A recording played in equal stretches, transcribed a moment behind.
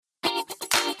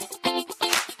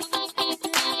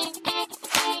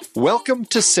Welcome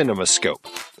to CinemaScope,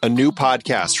 a new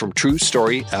podcast from True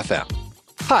Story FM.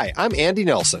 Hi, I'm Andy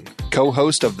Nelson,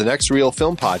 co-host of the Next Reel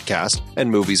Film Podcast and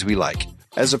Movies We Like.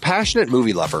 As a passionate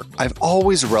movie lover, I've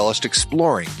always relished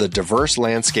exploring the diverse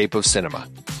landscape of cinema.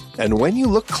 And when you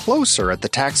look closer at the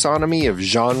taxonomy of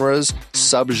genres,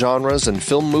 subgenres, and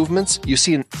film movements, you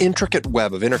see an intricate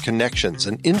web of interconnections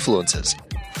and influences.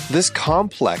 This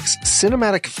complex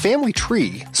cinematic family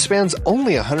tree spans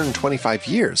only 125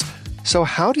 years. So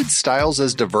how did styles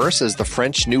as diverse as the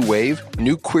French New Wave,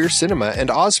 New Queer Cinema,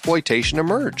 and Ozploitation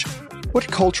emerge? What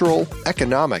cultural,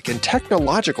 economic, and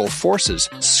technological forces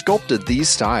sculpted these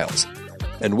styles?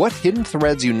 And what hidden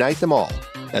threads unite them all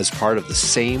as part of the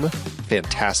same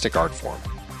fantastic art form?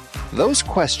 Those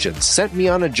questions sent me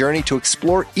on a journey to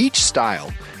explore each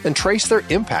style and trace their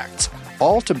impacts,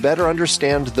 all to better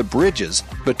understand the bridges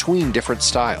between different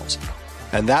styles.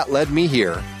 And that led me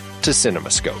here to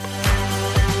CinemaScope.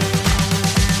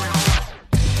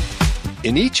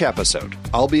 In each episode,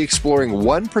 I'll be exploring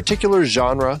one particular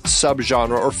genre,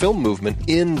 subgenre, or film movement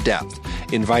in depth,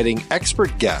 inviting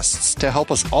expert guests to help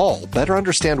us all better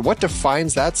understand what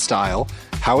defines that style,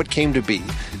 how it came to be,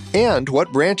 and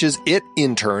what branches it,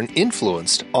 in turn,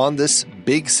 influenced on this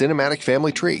big cinematic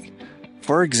family tree.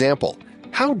 For example,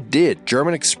 how did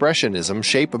German Expressionism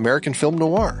shape American film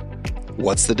noir?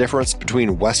 What's the difference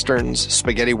between Westerns,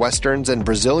 spaghetti Westerns, and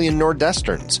Brazilian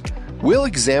Nordwesterns? We'll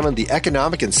examine the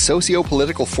economic and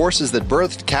socio-political forces that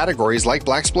birthed categories like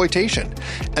blaxploitation,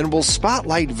 and we'll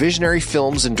spotlight visionary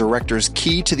films and directors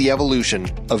key to the evolution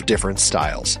of different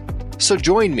styles. So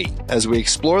join me as we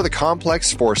explore the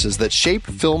complex forces that shape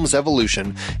film's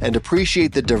evolution and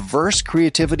appreciate the diverse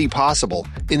creativity possible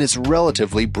in its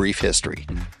relatively brief history.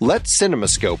 Let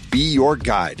CinemaScope be your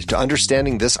guide to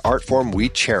understanding this art form we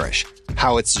cherish,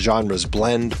 how its genres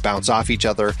blend, bounce off each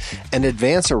other, and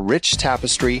advance a rich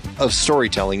tapestry of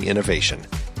storytelling innovation.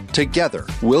 Together,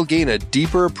 we'll gain a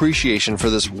deeper appreciation for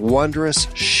this wondrous,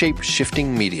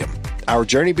 shape-shifting medium. Our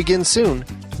journey begins soon.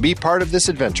 Be part of this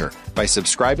adventure by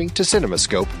subscribing to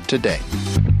CinemaScope today.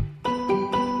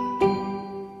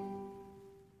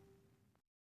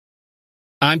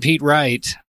 I'm Pete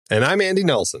Wright. And I'm Andy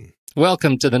Nelson.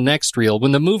 Welcome to the Next Reel.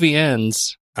 When the movie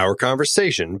ends, our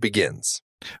conversation begins.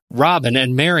 Robin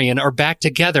and Marian are back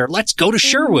together. Let's go to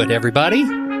Sherwood, everybody.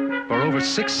 For over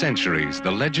 6 centuries,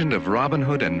 the legend of Robin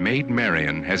Hood and Maid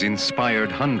Marian has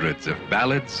inspired hundreds of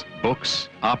ballads, books,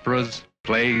 operas,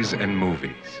 plays, and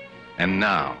movies. And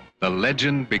now, the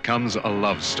legend becomes a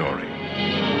love story.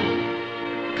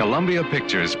 Columbia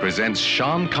Pictures presents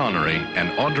Sean Connery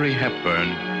and Audrey Hepburn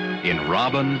in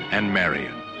Robin and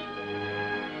Marian.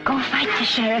 Go fight the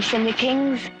sheriffs and the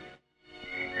kings.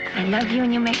 I love you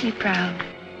and you make me proud.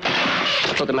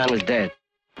 I thought the man was dead.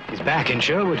 He's back in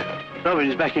Sherwood. Robin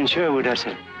is back in Sherwood, I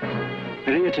said.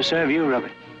 We're here to serve you,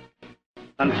 Robin.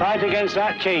 And fight against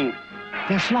that king.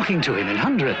 They're flocking to him in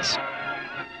hundreds.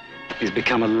 He's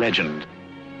become a legend.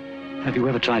 Have you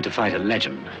ever tried to fight a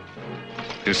legend?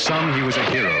 To some, he was a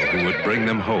hero who would bring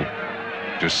them hope.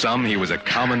 To some, he was a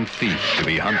common thief to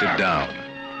be hunted down.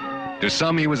 To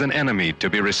some, he was an enemy to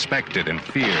be respected and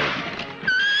feared.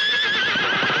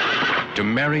 To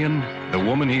Marian, the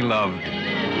woman he loved,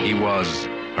 he was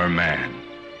her man.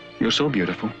 You're so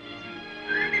beautiful.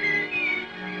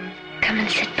 Come and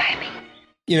sit by me.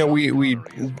 You know, we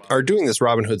are doing this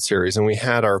Robin Hood series, and we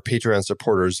had our Patreon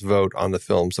supporters vote on the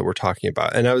films that we're talking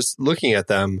about. And I was looking at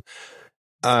them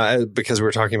because we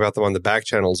were talking about them on the back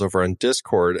channels over on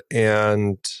Discord.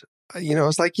 And, I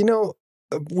was like,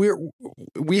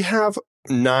 we have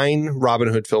 9 Robin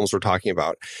Hood films we're talking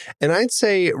about. And I'd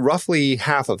say roughly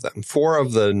half of them, 4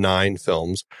 of the 9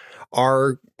 films,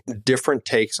 are different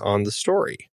takes on the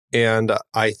story. And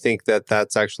I think that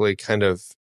that's actually kind of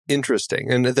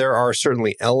interesting. And there are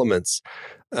certainly elements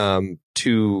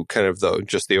to kind of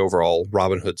just the overall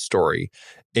Robin Hood story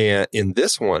in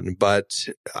this one. But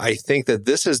I think that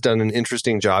this has done an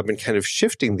interesting job in kind of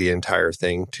shifting the entire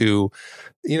thing to,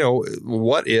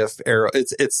 what if era?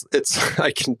 It's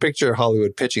I can picture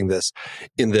Hollywood pitching this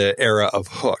in the era of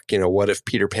Hook. What if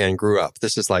Peter Pan grew up?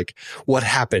 This is like what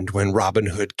happened when Robin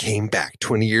Hood came back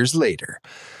 20 years later.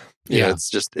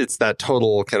 It's that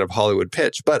total kind of Hollywood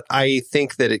pitch. But I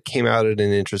think that it came out at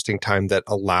an interesting time that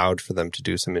allowed for them to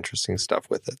do some interesting stuff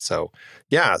with it. So,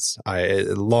 yes,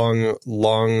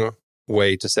 long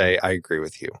way to say I agree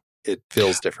with you. It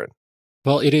feels different.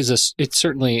 Well, it's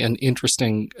certainly an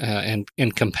interesting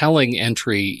and compelling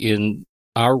entry in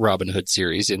our Robin Hood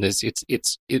series. And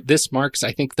this marks,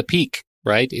 I think, the peak,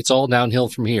 right? It's all downhill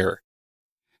from here.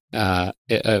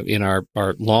 In our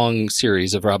long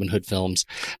series of Robin Hood films.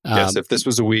 Yes, if this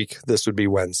was a week, this would be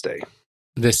Wednesday.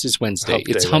 This is Wednesday. Hump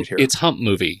It's day hump. right here. It's hump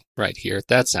movie right here.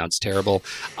 That sounds terrible.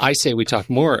 I say we talk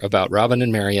more about Robin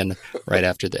and Marian right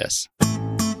after this.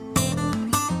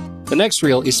 The Next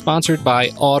Reel is sponsored by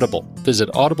Audible. Visit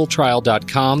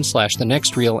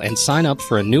audibletrial.com/thenextreel and sign up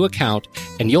for a new account,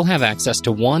 and you'll have access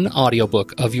to one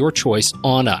audiobook of your choice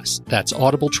on us. That's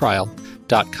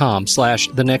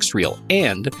audibletrial.com/thenextreel.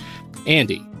 And,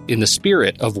 Andy, in the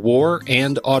spirit of war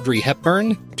and Audrey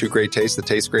Hepburn, Two great tastes that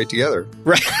taste great together.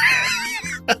 right?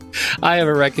 I have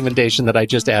a recommendation that I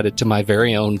just added to my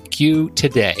very own queue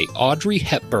today. Audrey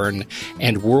Hepburn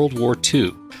and World War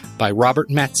II by Robert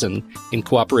Mattson in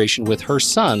cooperation with her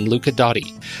son, Luca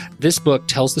Dotti. This book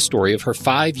tells the story of her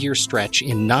 5-year stretch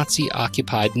in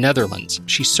Nazi-occupied Netherlands.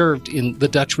 She served in the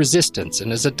Dutch resistance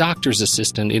and as a doctor's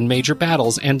assistant in major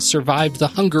battles and survived the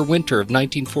hunger winter of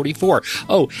 1944.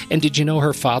 Oh, and did you know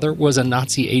her father was a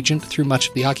Nazi agent through much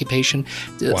of the occupation?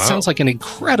 It sounds like an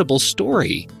incredible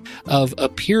story of a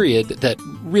period that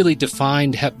really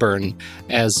defined Hepburn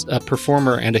as a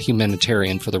performer and a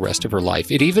humanitarian for the rest of her life.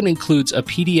 It even includes a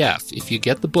PDF. If you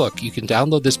get the book, you can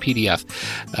download this PDF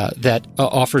that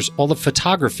offers all the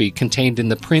photography contained in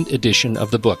the print edition of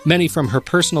the book, many from her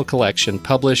personal collection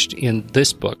published in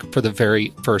this book for the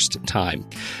very first time.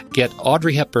 Get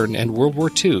Audrey Hepburn and World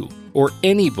War II or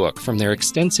any book from their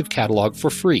extensive catalog for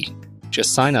free.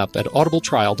 Just sign up at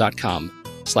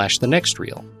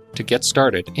audibletrial.com/thenextreel to get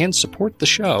started and support the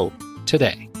show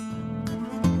today.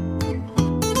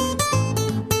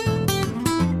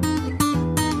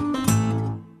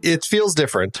 It feels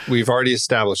different. We've already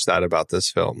established that about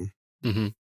this film. Mm-hmm.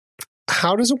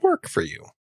 How does it work for you?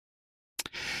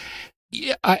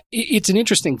 Yeah, it's an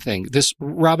interesting thing. This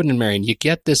Robin and Marian, you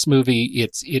get this movie.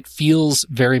 It feels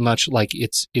very much like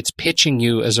it's pitching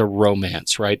you as a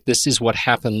romance, right? This is what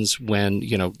happens when,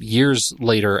 years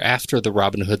later, after the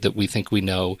Robin Hood that we think we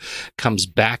know comes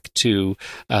back to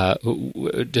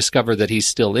discover that he's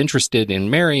still interested in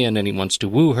Marian and he wants to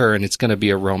woo her, and it's going to be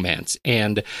a romance.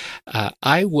 And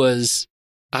I was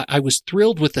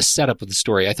thrilled with the setup of the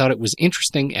story. I thought it was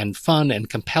interesting and fun and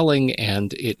compelling,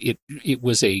 and it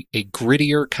was a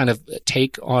grittier kind of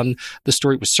take on the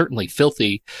story. It was certainly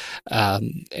filthy,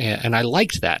 and I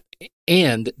liked that.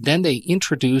 And then they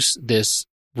introduce this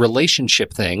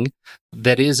relationship thing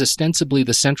that is ostensibly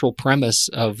the central premise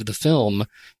of the film,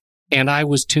 and I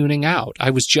was tuning out. I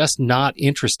was just not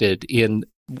interested in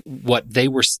what they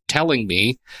were telling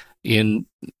me in,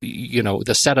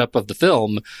 the setup of the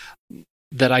film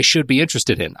that I should be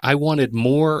interested in. I wanted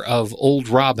more of old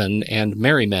Robin and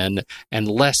Merry Men and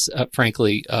less,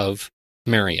 frankly, of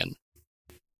Marian.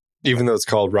 Even though it's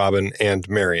called Robin and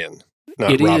Marian,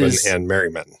 not It Robin is. and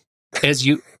Merrymen.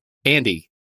 Andy,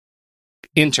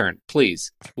 intern,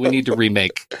 please, we need to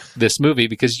remake this movie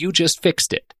because you just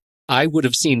fixed it. I would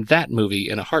have seen that movie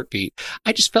in a heartbeat.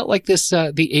 I just felt like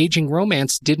the aging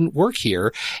romance didn't work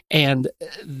here. And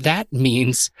that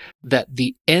means that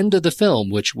the end of the film,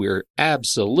 which we're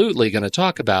absolutely going to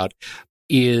talk about,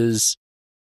 is,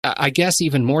 I guess,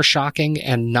 even more shocking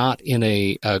and not in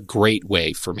a great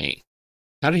way for me.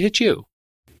 How did it hit you?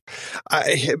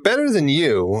 Better than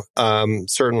you,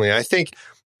 certainly. I think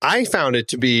I found it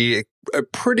to be a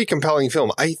pretty compelling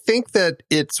film. I think that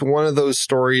it's one of those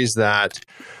stories that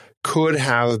could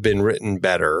have been written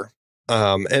better.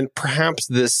 And perhaps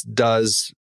this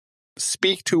does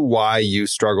speak to why you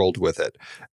struggled with it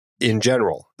in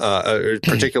general,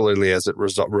 particularly as it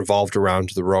revolved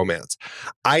around the romance.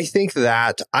 I think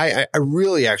that I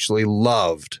really actually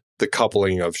loved the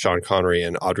coupling of Sean Connery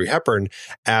and Audrey Hepburn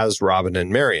as Robin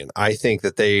and Marian. I think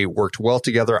that they worked well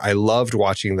together. I loved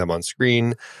watching them on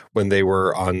screen when they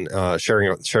were on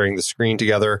sharing the screen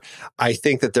together. I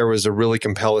think that there was a really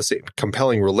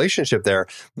compelling relationship there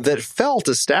that felt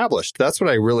established. That's what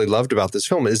I really loved about this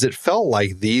film, is it felt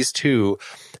like these two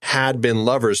had been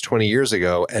lovers 20 years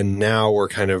ago, and now we're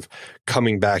kind of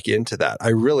coming back into that. I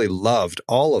really loved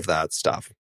all of that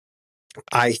stuff.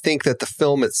 I think that the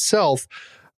film itself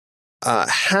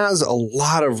has a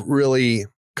lot of really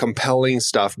compelling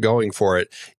stuff going for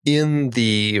it in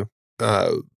the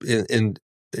in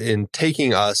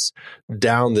taking us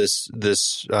down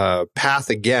this path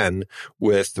again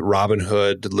with Robin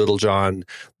Hood, Little John,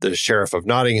 the Sheriff of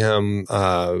Nottingham,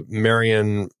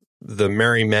 Marian, the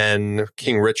Merry Men,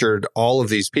 King Richard, all of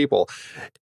these people.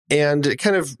 And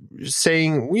kind of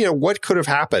saying, what could have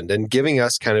happened, and giving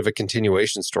us kind of a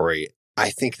continuation story. I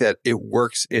think that it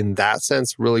works in that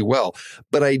sense really well.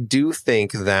 But I do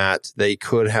think that they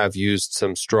could have used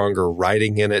some stronger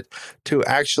writing in it to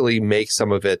actually make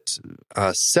some of it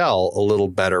sell a little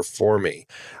better for me.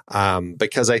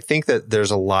 Because I think that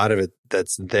there's a lot of it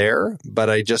that's there, but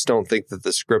I just don't think that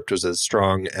the script was as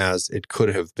strong as it could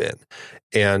have been.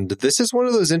 And this is one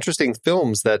of those interesting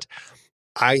films that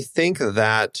I think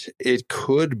that it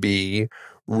could be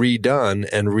redone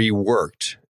and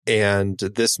reworked. And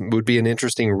this would be an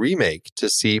interesting remake to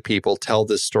see people tell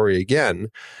this story again,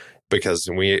 because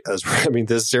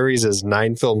this series is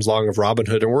 9 films long of Robin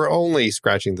Hood, and we're only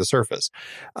scratching the surface.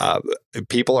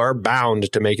 People are bound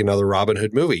to make another Robin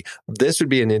Hood movie. This would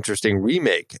be an interesting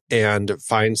remake and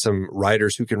find some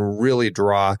writers who can really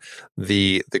draw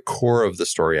the core of the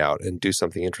story out and do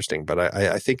something interesting. But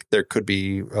I think there could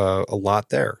be a lot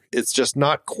there. It's just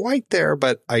not quite there,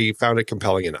 but I found it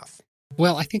compelling enough.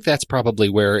 Well, I think that's probably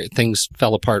where things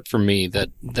fell apart for me, that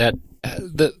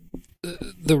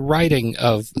the writing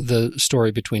of the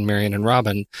story between Marian and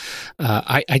Robin,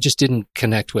 I just didn't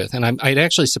connect with. And it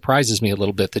actually surprises me a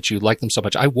little bit that you like them so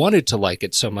much. I wanted to like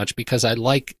it so much because I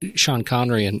like Sean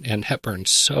Connery and Hepburn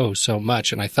so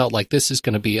much. And I felt like this is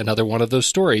going to be another one of those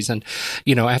stories. And,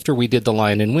 after we did The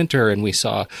Lion in Winter and we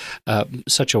saw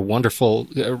such a wonderful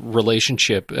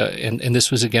relationship, and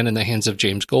this was again in the hands of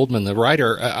James Goldman, the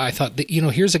writer, I thought that,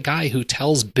 here's a guy who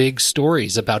tells big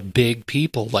stories about big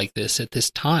people like this at this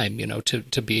time,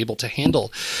 to be able to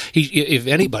handle, if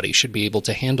anybody should be able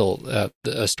to handle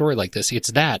a story like this,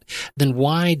 it's that. Then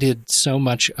why did so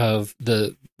much of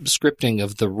the scripting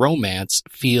of the romance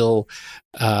feel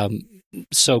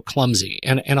so clumsy?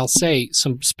 And I'll say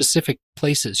some specific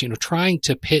places, trying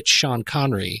to pitch Sean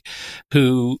Connery,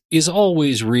 who is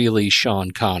always really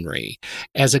Sean Connery,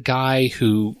 as a guy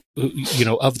who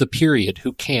of the period,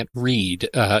 who can't read,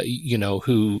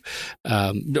 who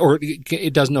or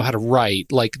it doesn't know how to write.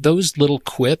 Like, those little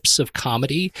quips of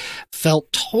comedy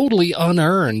felt totally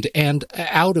unearned and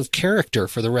out of character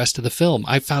for the rest of the film.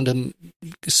 I found them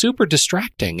super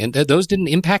distracting, and those didn't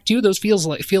impact you. Those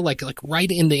feel like right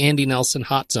in the Andy Nelson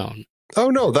hot zone. Oh,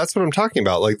 no, that's what I'm talking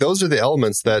about. Like, those are the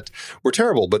elements that were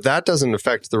terrible, but that doesn't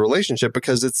affect the relationship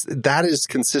because that is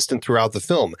consistent throughout the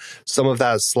film. Some of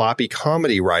that sloppy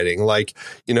comedy writing, like,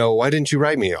 why didn't you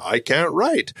write me? I can't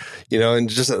write, and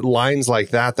just lines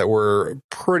like that were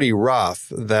pretty rough.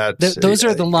 Those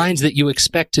are the lines that you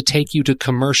expect to take you to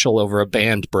commercial over a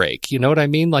band break. You know what I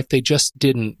mean? Like, they just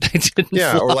didn't.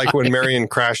 Yeah. Fly. Or like when Marian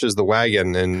crashes the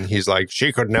wagon and he's like,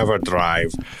 she could never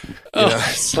drive.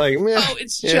 It's like,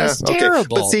 it's just terrible.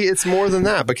 But see, it's more than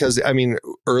that, because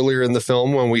earlier in the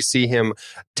film, when we see him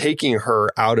taking her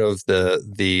out of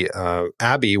the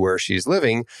abbey where she's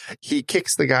living, he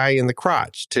kicks the guy in the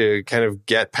crotch to kind of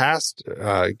get past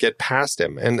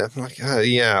him, and I'm like,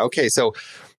 okay, so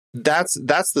that's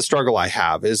the struggle I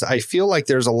have. Is I feel like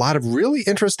there's a lot of really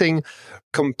interesting,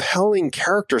 compelling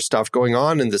character stuff going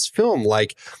on in this film,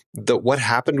 like what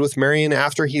happened with Marian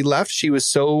after he left. She was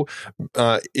so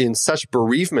in such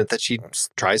bereavement that she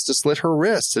tries to slit her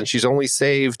wrists, and she's only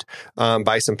saved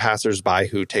by some passersby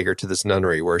who take her to this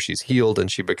nunnery where she's healed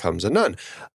and she becomes a nun.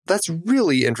 That's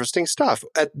really interesting stuff.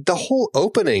 The whole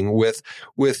opening with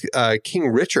King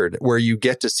Richard, where you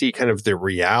get to see kind of the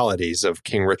realities of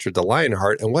King Richard the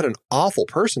Lionheart and what an awful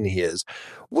person he is,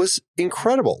 was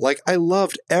incredible. Like, I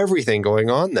loved everything going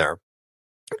on there.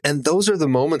 And those are the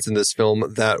moments in this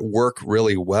film that work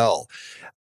really well.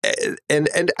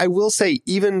 And I will say,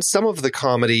 even some of the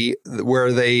comedy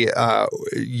where they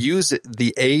use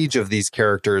the age of these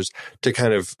characters to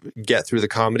kind of get through the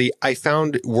comedy, I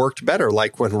found worked better.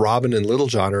 Like when Robin and Little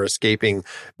John are escaping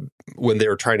when they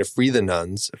were trying to free the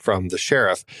nuns from the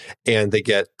sheriff, and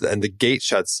the gate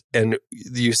shuts, and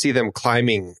you see them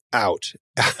climbing out.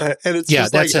 And it's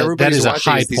just like everybody's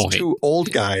watching as these two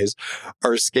old guys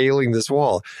are scaling this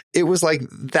wall. It was like,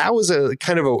 that was a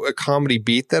kind of a comedy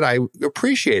beat that I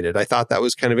appreciated. I thought that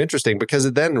was kind of interesting, because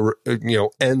it then,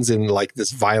 ends in like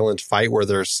this violent fight where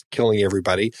they're killing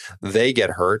everybody. They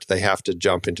get hurt. They have to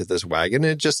jump into this wagon.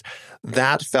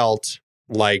 That felt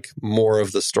like more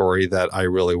of the story that I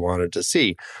really wanted to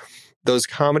see. Those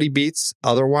comedy beats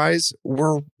otherwise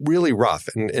were really rough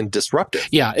and disruptive.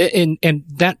 Yeah, and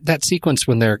that sequence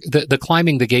when they're the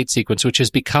climbing the gate sequence, which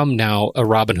has become now a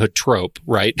Robin Hood trope,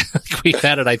 right? We've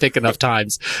had it, I think, enough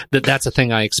times that's a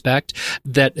thing I expect.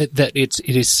 That it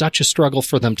is such a struggle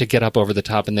for them to get up over the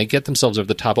top, and they get themselves over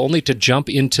the top only to jump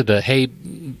into the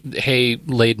hay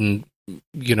laden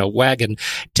wagon,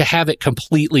 to have it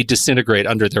completely disintegrate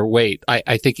under their weight,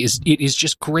 I think it is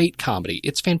just great comedy.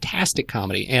 It's fantastic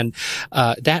comedy, and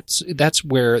that's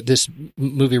where this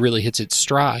movie really hits its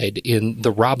stride in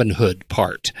the Robin Hood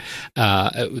part,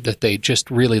 that they just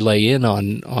really lay in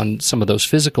on some of those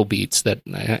physical beats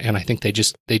and I think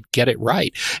they get it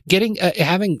right.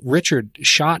 Having Richard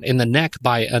shot in the neck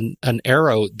by an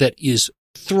arrow that is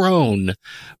thrown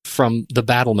from the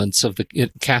battlements of the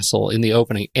castle in the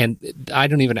opening, and I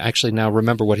don't even actually now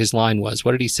remember what his line was.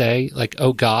 What did he say? Like,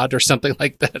 "Oh God," or something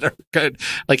like that. Or,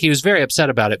 like, he was very upset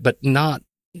about it, but not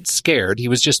scared. He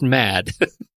was just mad.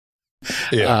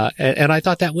 Yeah. And I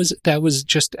thought that was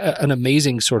just an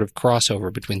amazing sort of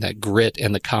crossover between that grit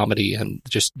and the comedy, and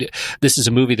just, this is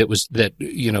a movie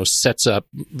that sets up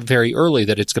very early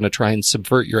that it's going to try and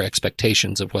subvert your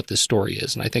expectations of what this story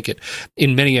is, and I think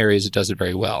in many areas it does it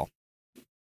very well.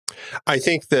 I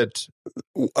think that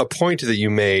a point that you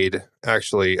made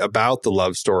actually about the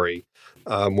love story,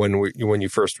 when you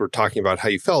first were talking about how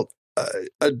you felt,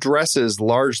 addresses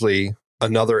largely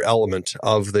another element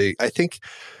of I think,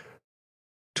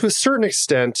 to a certain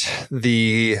extent,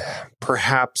 the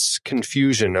perhaps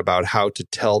confusion about how to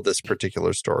tell this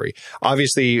particular story.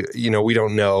 Obviously, we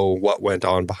don't know what went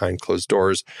on behind closed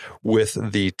doors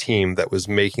with the team that was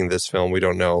making this film. We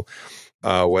don't know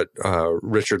what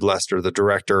Richard Lester, the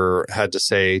director, had to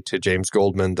say to James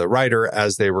Goldman, the writer,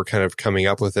 as they were kind of coming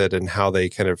up with it, and how they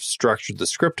kind of structured the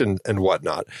script and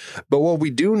whatnot. But what we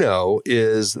do know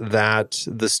is that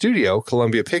the studio,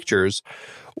 Columbia Pictures,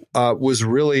 was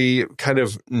really kind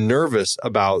of nervous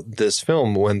about this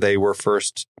film when they were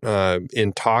first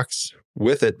in talks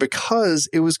with it, because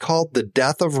it was called The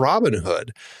Death of Robin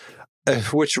Hood,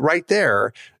 which right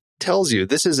there tells you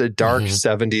this is a dark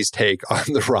 70s take on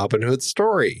the Robin Hood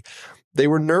story. They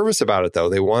were nervous about it, though.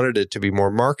 They wanted it to be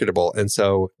more marketable. And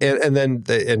so, and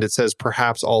it says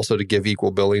perhaps also to give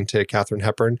equal billing to Katharine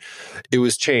Hepburn, it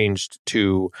was changed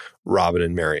to Robin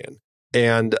and Marian.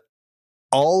 And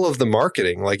all of the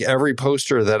marketing, like every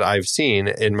poster that I've seen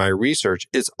in my research,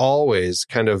 it's always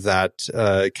kind of that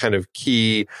kind of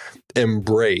key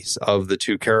embrace of the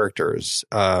two characters,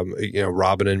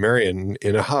 Robin and Marian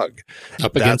in a hug.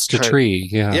 Up against a tree,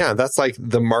 yeah. Yeah, that's like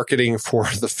the marketing for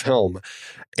the film.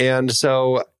 And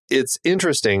so it's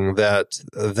interesting that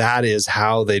is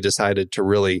how they decided to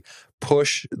really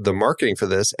push the marketing for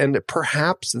this. And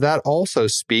perhaps that also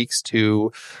speaks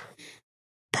to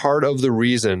part of the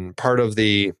reason, part of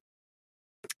the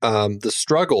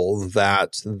struggle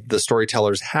that the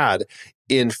storytellers had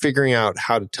in figuring out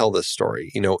how to tell this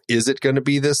story. Is it going to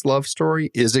be this love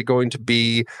story? Is it going to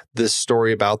be this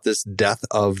story about this death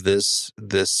of this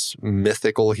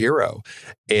mythical hero?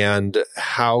 And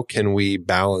how can we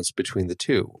balance between the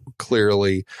two?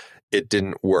 Clearly, it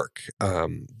didn't work.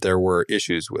 There were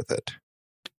issues with it.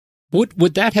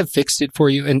 Would that have fixed it for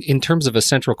you? And in terms of a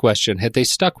central question, had they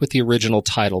stuck with the original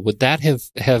title, would that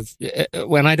have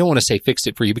when I don't want to say fixed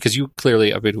it for you, because you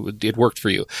clearly, it worked for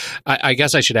you. I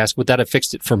guess I should ask, would that have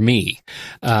fixed it for me?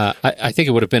 I think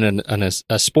it would have been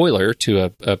a spoiler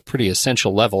to a pretty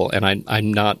essential level, and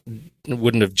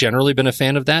wouldn't have generally been a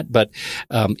fan of that, but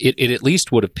it at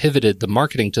least would have pivoted the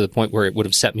marketing to the point where it would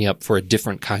have set me up for a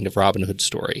different kind of Robin Hood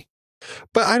story.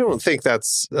 But I don't think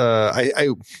that's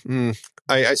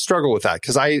I struggle with that,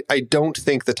 because I don't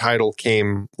think the title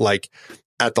came like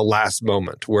at the last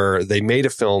moment, where they made a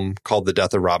film called The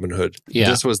Death of Robin Hood. Yeah.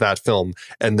 This was that film,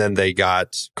 and then they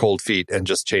got cold feet and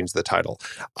just changed the title.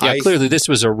 Yeah, clearly this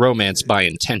was a romance by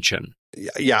intention.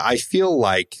 Yeah, I feel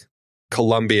like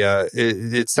Columbia,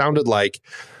 it sounded like,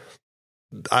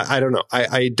 I don't know.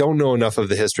 I don't know enough of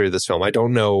the history of this film. I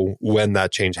don't know when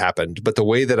that change happened, but the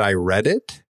way that I read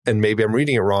it, and maybe I'm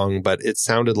reading it wrong, but it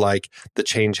sounded like the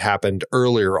change happened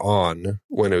earlier on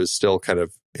when it was still kind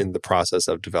of in the process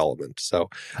of development. So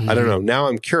I don't know. Now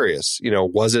I'm curious,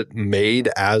 was it made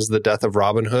as The Death of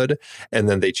Robin Hood and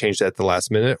then they changed it at the last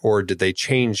minute, or did they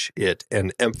change it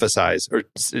and emphasize or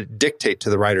dictate to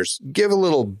the writers, give a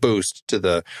little boost to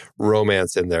the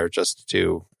romance in there just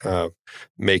to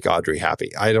make Audrey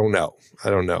happy? I don't know.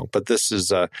 But this is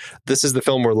the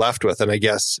film we're left with. And I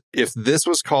guess if this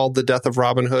was called The Death of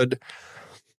Robin Hood,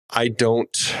 I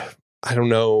don't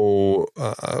know.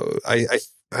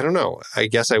 I don't know. I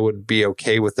guess I would be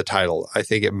okay with the title. I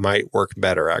think it might work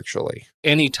better, actually.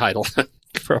 Any title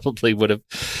probably would have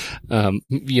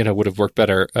worked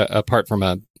better, apart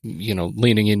from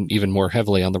leaning in even more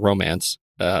heavily on the romance.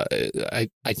 I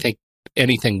think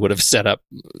anything would have set up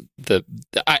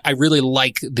I really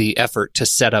like the effort to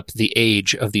set up the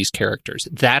age of these characters.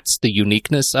 That's the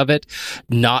uniqueness of it,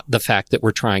 not the fact that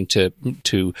we're trying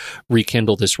to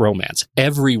rekindle this romance.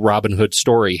 Every Robin Hood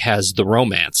story has the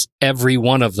romance. Every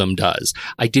one of them does.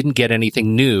 I didn't get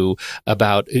anything new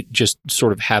about just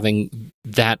sort of having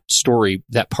that story,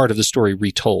 that part of the story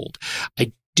retold.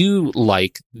 I do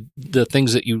like the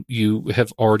things that you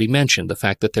have already mentioned, the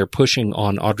fact that they're pushing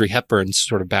on Audrey Hepburn's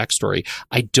sort of backstory.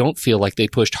 I don't feel like they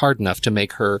pushed hard enough to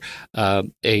make her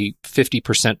a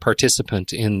 50%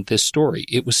 participant in this story.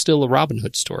 It was still a Robin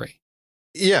Hood story.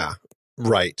 Yeah,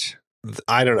 right.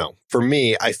 I don't know. For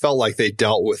me, I felt like they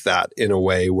dealt with that in a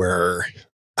way where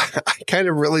I kind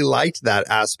of really liked that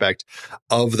aspect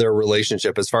of their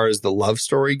relationship as far as the love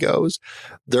story goes.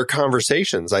 Their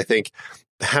conversations, I think,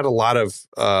 had a lot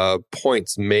of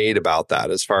points made about that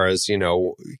as far as,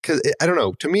 because I don't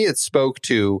know, to me, it spoke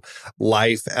to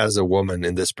life as a woman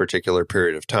in this particular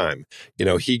period of time.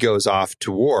 He goes off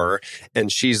to war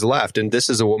and she's left. And this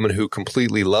is a woman who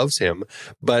completely loves him,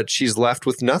 but she's left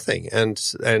with nothing and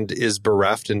is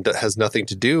bereft and has nothing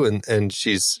to do. And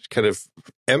she's kind of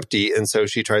empty. And so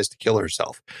she tries to kill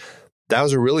herself. That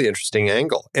was a really interesting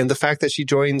angle. And the fact that she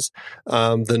joins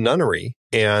the nunnery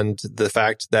and the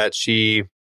fact that she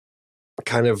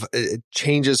kind of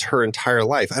changes her entire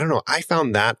life. I don't know. I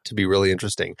found that to be really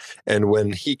interesting. And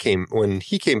when he came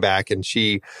back and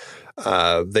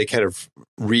they kind of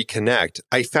reconnect,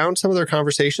 I found some of their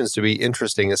conversations to be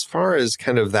interesting as far as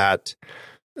kind of that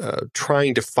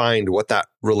trying to find what that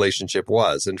relationship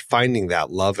was and finding that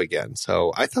love again.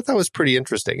 So I thought that was pretty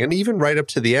interesting. And even right up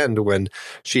to the end when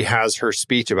she has her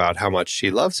speech about how much she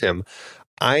loves him,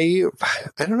 I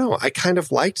don't know. I kind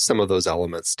of liked some of those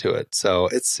elements to it. So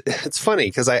it's funny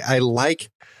because I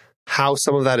like how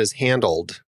some of that is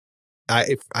handled.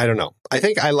 I don't know. I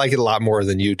think I like it a lot more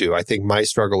than you do. I think my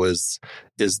struggle is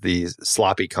the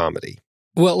sloppy comedy.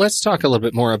 Well, let's talk a little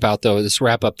bit more about, though, this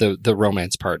wrap up the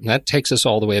romance part. And that takes us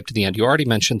all the way up to the end. You already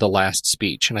mentioned the last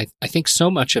speech. And I think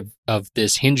so much of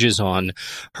this hinges on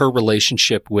her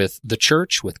relationship with the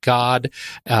church, with God,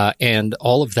 and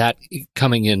all of that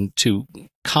coming into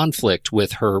conflict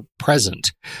with her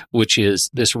present, which is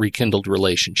this rekindled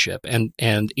relationship. And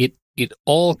it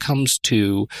all comes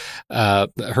to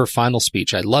her final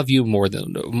speech. I love you more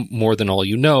than all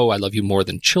you know. I love you more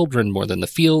than children, more than the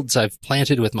fields I've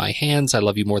planted with my hands. I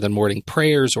love you more than morning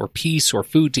prayers or peace or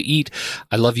food to eat.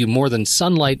 I love you more than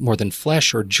sunlight, more than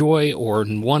flesh or joy or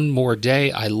in one more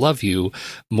day. I love you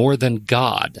more than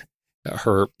God.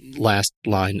 Her last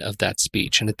line of that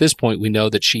speech. And at this point, we know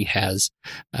that she has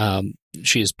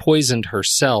poisoned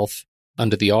herself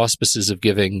under the auspices of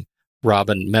giving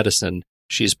Robin medicine.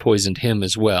 She's poisoned him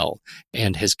as well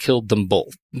and has killed them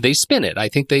both. They spin it. I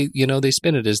think they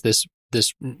spin it as this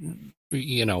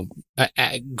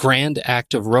a grand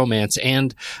act of romance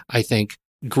and I think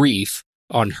grief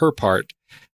on her part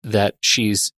that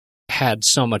she's had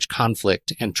so much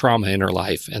conflict and trauma in her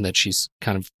life and that she's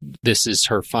this is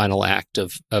her final act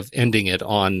of ending it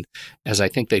on, as I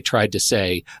think they tried to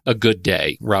say, a good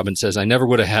day. Robin says, I never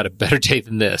would have had a better day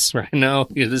than this, right? No,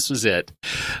 this was it.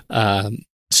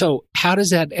 So how does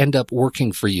that end up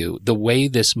working for you, the way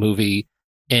this movie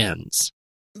ends?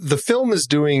 The film is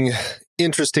doing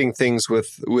interesting things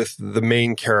with the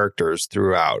main characters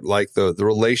throughout, like the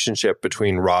relationship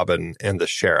between Robin and the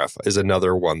sheriff is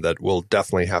another one that we'll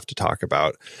definitely have to talk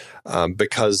about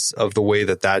because of the way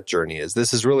that journey is.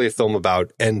 This is really a film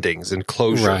about endings and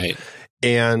closure. Right.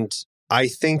 And I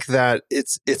think that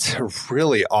it's a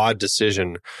really odd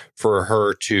decision for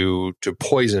her to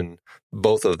poison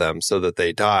both of them so that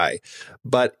they die.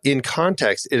 But in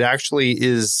context, it actually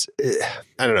is,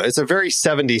 I don't know, it's a very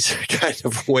 70s kind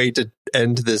of way to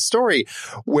end this story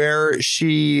where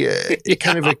she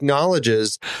kind of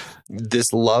acknowledges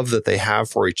this love that they have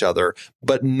for each other,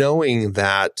 but knowing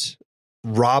that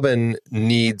Robin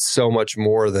needs so much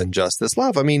more than just this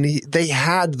love. I mean, they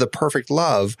had the perfect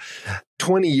love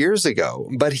 20 years ago,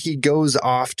 but he goes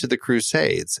off to the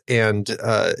Crusades, and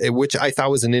which I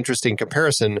thought was an interesting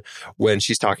comparison when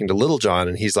she's talking to Little John,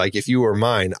 and he's like, if you were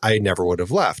mine, I never would have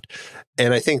left.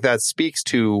 And I think that speaks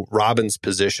to Robin's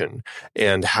position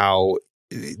and how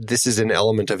this is an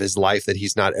element of his life that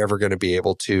he's not ever going to be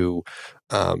able to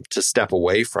step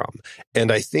away from.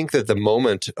 And I think that the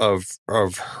moment of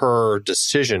her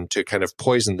decision to kind of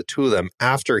poison the two of them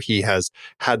after he has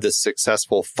had this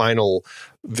successful final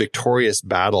victorious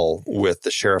battle with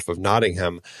the Sheriff of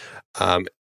Nottingham,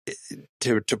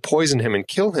 to poison him and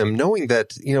kill him, knowing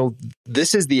that,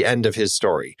 this is the end of his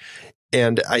story.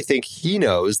 And I think he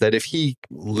knows that if he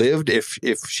lived, if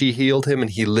she healed him and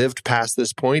he lived past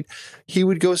this point, he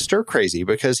would go stir crazy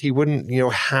because he wouldn't,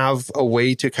 have a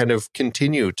way to kind of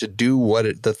continue to do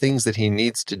the things that he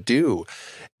needs to do.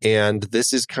 And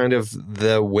this is kind of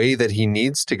the way that he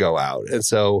needs to go out. And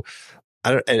so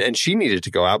and she needed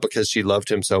to go out because she loved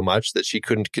him so much that she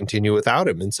couldn't continue without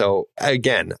him. And so,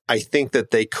 again, I think that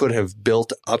they could have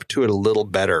built up to it a little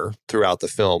better throughout the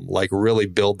film, like really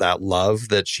build that love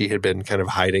that she had been kind of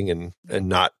hiding and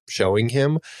not showing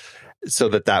him, so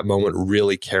that moment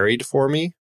really carried for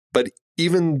me. But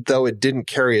even though it didn't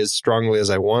carry as strongly as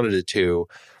I wanted it to,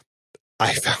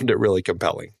 I found it really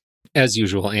compelling. As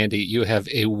usual, Andy, you have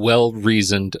a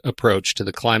well-reasoned approach to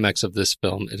the climax of this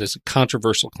film. It is a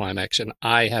controversial climax, and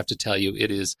I have to tell you, it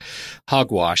is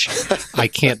hogwash. I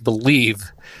can't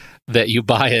believe that you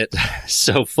buy it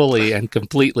so fully and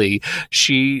completely.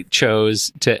 She chose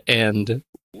to end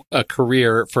a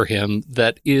career for him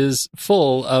that is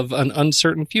full of an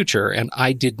uncertain future, and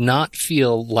I did not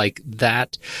feel like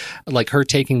her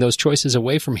taking those choices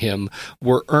away from him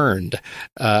were earned.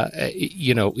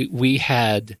 We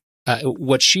had...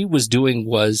 what she was doing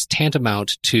was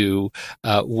tantamount to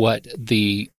what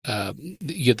the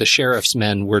sheriff's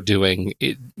men were doing,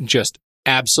 just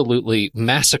absolutely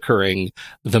massacring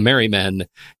the merry men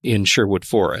in Sherwood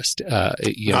Forest. Not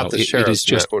the sheriff's it is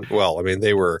just well. I mean,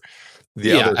 they were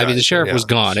the other guys. I mean, the sheriff was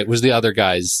gone. It was the other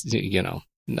guys. Sir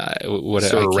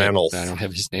Ranulph. I don't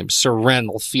have his name. Sir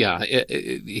Ranulph. Yeah,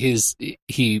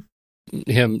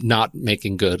 him not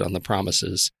making good on the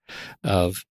promises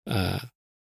of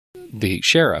the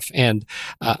sheriff. And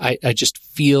I just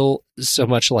feel so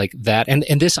much like that. And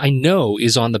this, I know,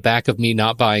 is on the back of me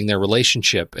not buying their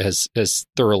relationship as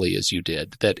thoroughly as you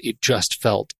did, that it just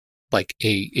felt like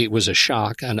it was a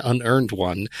shock, an unearned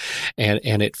one.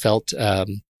 And it felt,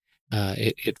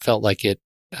 it felt like it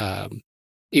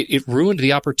ruined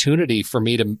the opportunity for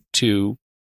me to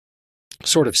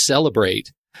sort of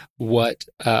celebrate what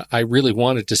I really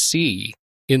wanted to see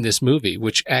in this movie,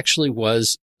 which actually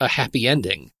was a happy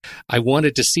ending. I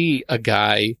wanted to see a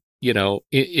guy,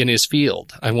 in his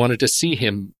field. I wanted to see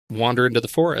him wander into the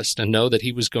forest and know that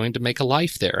he was going to make a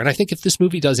life there. And I think if this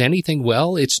movie does anything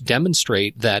well, it's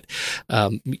demonstrate that,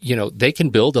 they can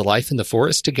build a life in the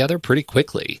forest together pretty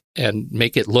quickly and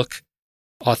make it look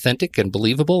authentic and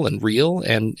believable and real.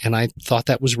 And I thought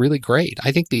that was really great.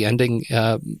 I think the ending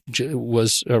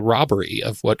was a robbery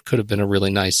of what could have been a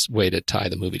really nice way to tie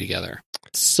the movie together.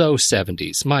 So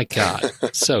 70s. My God.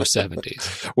 So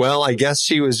 70s. Well, I guess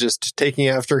she was just taking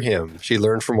after him. She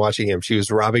learned from watching him. She was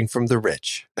robbing from the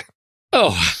rich.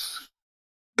 Oh.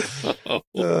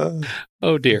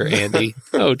 Oh, dear, Andy.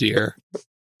 Oh, dear.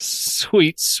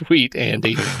 Sweet, sweet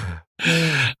Andy.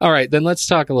 All right, then let's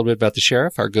talk a little bit about the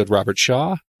sheriff, our good Robert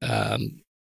Shaw, as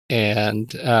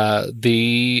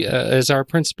our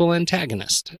principal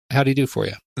antagonist. How'd he do for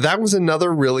you? That was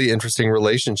another really interesting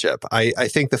relationship. I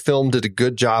think the film did a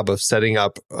good job of setting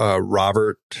up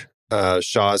Robert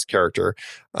Shaw's character,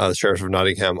 the Sheriff of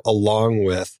Nottingham, along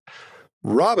with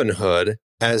Robin Hood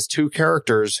as two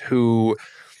characters who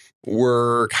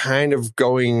were kind of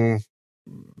going...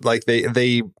 like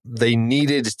they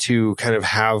needed to kind of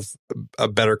have a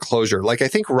better closure. Like, I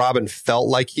think Robin felt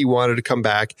like he wanted to come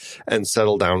back and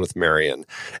settle down with Marian.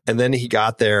 And then he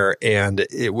got there and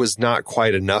it was not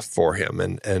quite enough for him.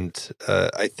 And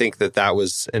I think that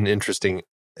was an interesting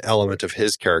element of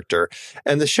his character.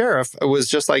 And the sheriff was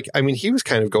just like, I mean, he was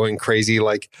kind of going crazy.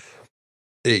 Like,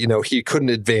 he couldn't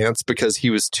advance because he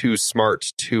was too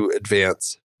smart to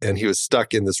advance. And he was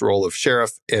stuck in this role of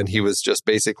sheriff. And he was just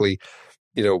basically,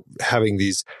 having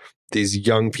these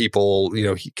young people,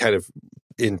 he kind of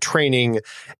in training,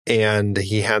 and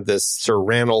he had this Sir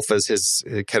Ranulph as his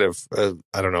kind of,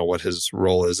 I don't know what his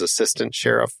role is, assistant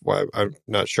sheriff. Well, I'm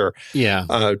not sure. Yeah.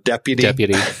 Deputy.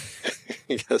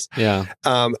 Yes. Yeah.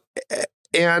 And,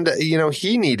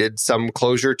 he needed some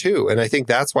closure too. And I think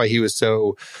that's why he was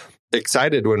so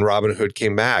excited when Robin Hood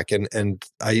came back. And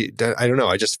I don't know,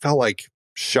 I just felt like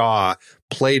Shaw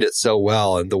played it so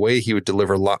well, and the way he would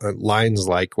deliver lines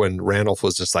like when Ranulph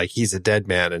was just like, he's a dead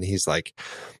man, and he's like,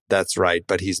 that's right,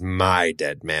 but he's my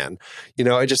dead man.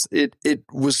 It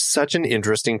was such an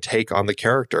interesting take on the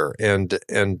character, and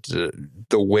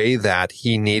the way that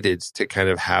he needed to kind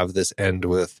of have this end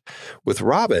with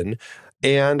Robin.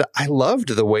 And I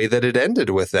loved the way that it ended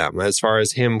with them, as far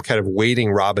as him kind of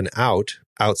waiting Robin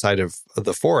outside of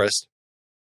the forest.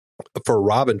 for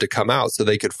Robin to come out so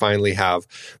they could finally have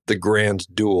the grand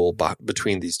duel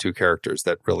between these two characters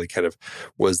that really kind of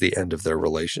was the end of their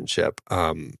relationship.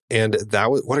 And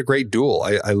that was, what a great duel.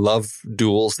 I love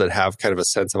duels that have kind of a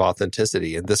sense of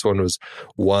authenticity. And this one was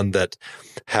one that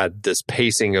had this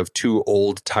pacing of two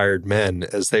old, tired men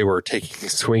as they were taking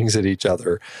swings at each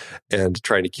other and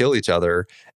trying to kill each other.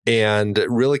 And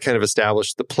really kind of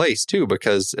established the place too,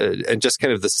 because, and just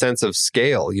kind of the sense of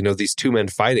scale, you know, these two men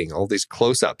fighting, all these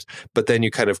close-ups, but then you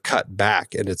kind of cut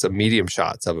back and it's a medium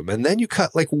shots of them. And then you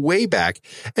cut like way back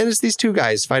and it's these two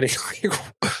guys fighting like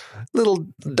little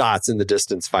dots in the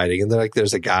distance fighting. And they're like,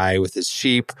 there's a guy with his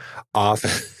sheep off,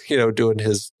 you know, doing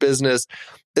his business.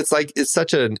 It's like, it's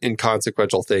such an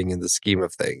inconsequential thing in the scheme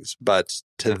of things. But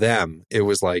to them, it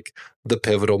was like the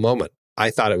pivotal moment. I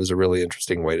thought it was a really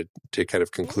interesting way to kind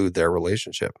of conclude their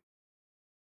relationship.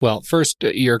 Well, first,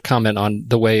 your comment on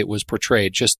the way it was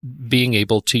portrayed, just being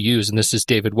able to use, and this is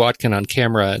David Watkin on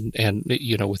camera, and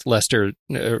you know, with Lester,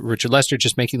 Richard Lester,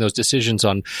 just making those decisions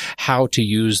on how to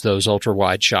use those ultra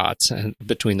wide shots and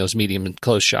between those medium and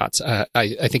close shots.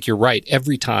 I think you're right.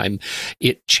 Every time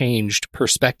it changed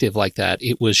perspective like that,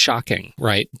 it was shocking,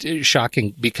 right?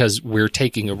 Shocking because we're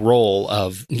taking a role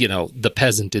of, you know, the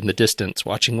peasant in the distance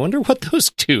watching, wonder what those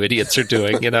two idiots are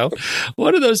doing, you know?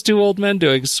 What are those two old men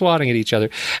doing, swatting at each other?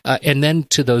 And then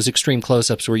to those extreme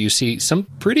close-ups where you see some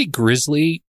pretty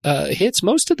grisly hits.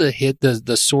 Most of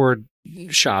the sword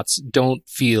shots don't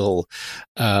feel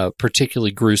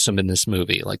particularly gruesome in this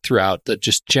movie, like throughout the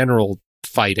just general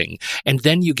fighting. And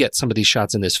then you get some of these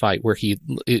shots in this fight where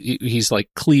he's like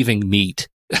cleaving meat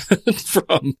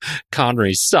from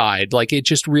Connery's side. Like it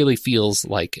just really feels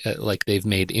like they've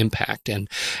made impact. And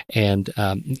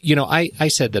you know, I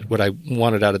said that what I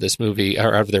wanted out of this movie,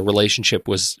 or out of their relationship,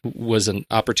 was an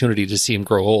opportunity to see him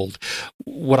grow old.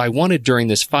 What I wanted during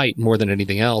this fight more than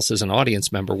anything else as an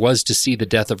audience member was to see the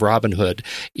death of Robin Hood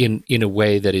in a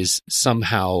way that is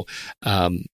somehow,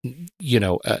 you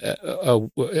know,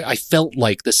 I felt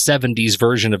like the 70s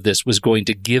version of this was going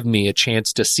to give me a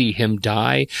chance to see him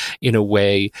die in a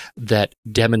way that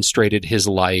demonstrated his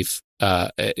life.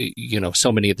 You know,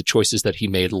 so many of the choices that he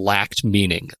made lacked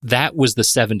meaning. That was the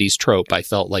 70s trope I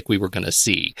felt like we were going to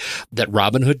see, that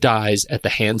Robin Hood dies at the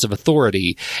hands of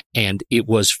authority, and it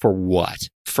was for what?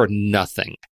 For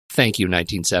nothing. Thank you,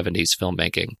 1970s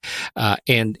filmmaking.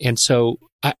 And so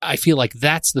I feel like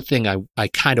that's the thing I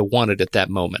kind of wanted at that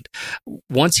moment.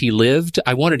 Once he lived,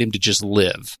 I wanted him to just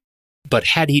live. But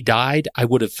had he died, I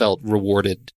would have felt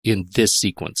rewarded in this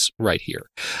sequence right here.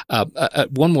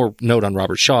 One more note on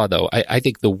Robert Shaw, though. I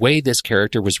think the way this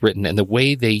character was written and the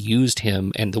way they used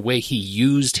him and the way he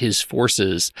used his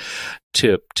forces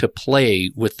to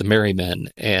play with the merry men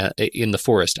in the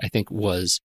forest, I think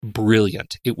was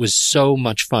brilliant. It was so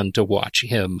much fun to watch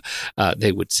him.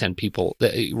 They would send people,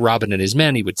 Robin and his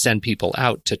men, he would send people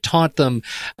out to taunt them,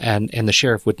 and the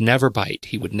sheriff would never bite.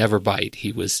 He would never bite.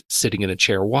 He was sitting in a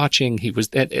chair watching.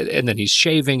 And then he's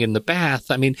shaving in the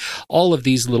bath. I mean, all of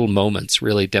these little moments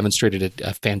really demonstrated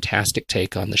a fantastic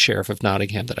take on the Sheriff of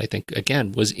Nottingham that I think,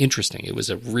 again, was interesting. It was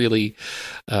a really,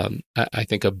 I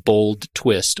think, a bold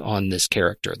twist on this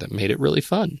character that made it really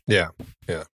fun. Yeah,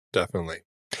 definitely.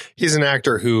 He's an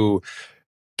actor who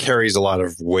carries a lot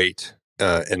of weight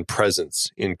and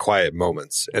presence in quiet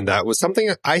moments. And that was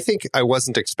something I think I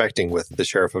wasn't expecting with the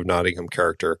Sheriff of Nottingham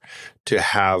character, to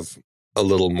have a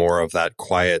little more of that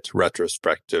quiet,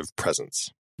 retrospective presence.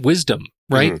 Wisdom,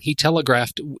 right?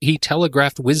 Mm-hmm. He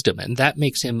telegraphed wisdom, and that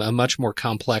makes him a much more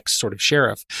complex sort of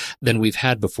sheriff than we've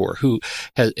had before. Who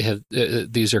have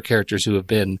these are characters who have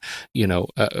been, you know,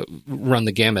 run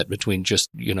the gamut between just,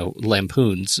 you know,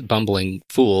 lampoons, bumbling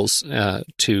fools,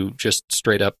 to just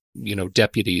straight up, you know,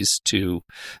 deputies to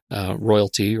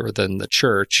royalty or then the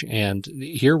church. And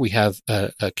here we have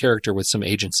a character with some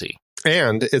agency.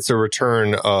 And it's a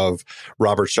return of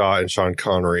Robert Shaw and Sean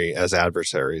Connery as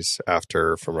adversaries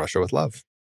after From Russia with Love.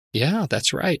 Yeah,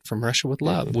 that's right. From Russia with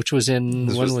Love, which was when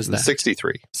was that?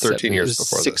 63, 13 years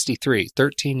before 63,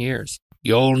 13 years.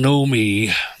 Y'all know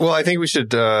me. Well, I think we should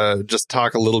just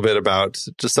talk a little bit about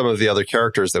just some of the other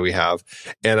characters that we have.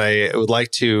 And I would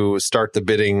like to start the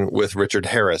bidding with Richard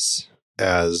Harris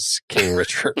as King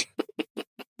Richard.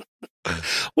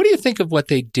 What do you think of what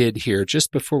they did here,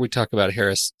 just before we talk about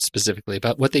Harris specifically,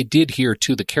 about what they did here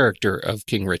to the character of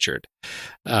King Richard?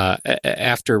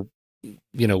 After,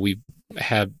 you know, we've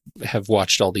have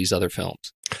watched all these other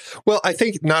films. Well, I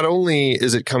think not only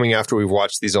is it coming after we've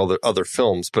watched these other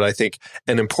films, but I think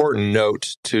an important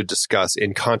note to discuss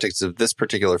in context of this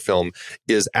particular film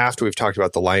is after we've talked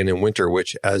about The Lion in Winter,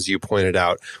 which, as you pointed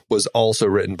out, was also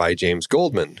written by James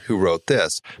Goldman, who wrote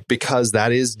this, because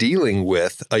that is dealing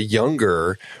with a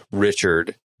younger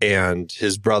Richard and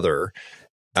his brother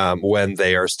when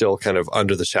they are still kind of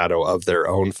under the shadow of their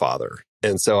own father.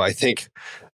 And so I think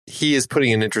he is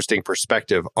putting an interesting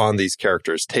perspective on these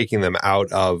characters, taking them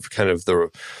out of kind of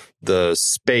the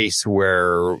space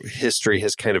where history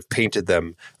has kind of painted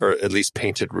them, or at least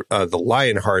painted the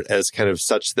Lionheart as kind of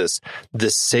such this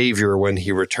savior when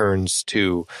he returns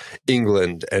to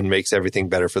England and makes everything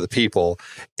better for the people,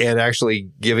 and actually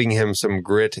giving him some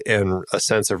grit and a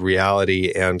sense of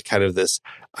reality and kind of this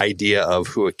idea of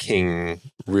who a king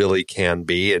really can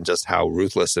be and just how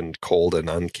ruthless and cold and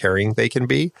uncaring they can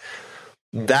be.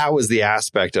 That was the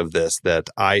aspect of this that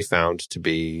I found to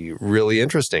be really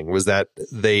interesting, was that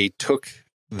they took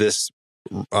this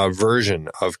version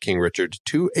of King Richard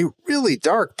to a really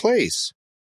dark place.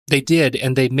 They did,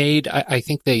 and they made, I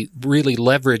think they really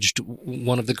leveraged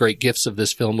one of the great gifts of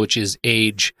this film, which is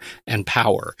age and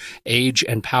power. Age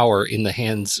and power in the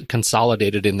hands,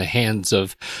 consolidated in the hands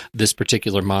of this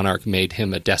particular monarch, made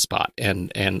him a despot.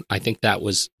 And I think that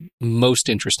was most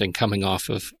interesting coming off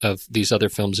of these other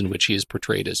films in which he is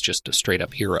portrayed as just a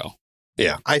straight-up hero.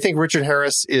 Yeah, I think Richard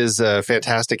Harris is a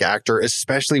fantastic actor,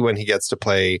 especially when he gets to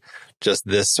play just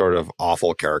this sort of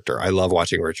awful character. I love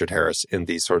watching Richard Harris in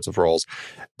these sorts of roles.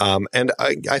 And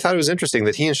I thought it was interesting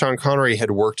that he and Sean Connery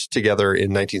had worked together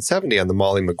in 1970 on the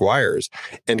Molly Maguires.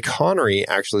 And Connery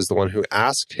actually is the one who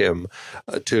asked him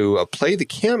to play the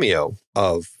cameo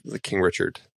of the King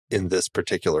Richard in this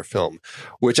particular film,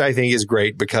 which I think is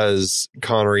great because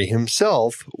Connery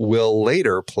himself will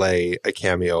later play a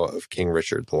cameo of King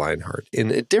Richard the Lionheart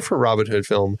in a different Robin Hood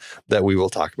film that we will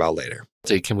talk about later.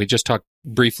 Can we just talk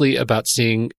briefly about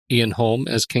seeing Ian Holm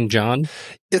as King John?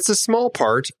 It's a small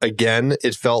part. Again,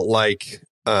 it felt like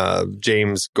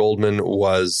James Goldman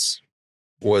was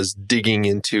digging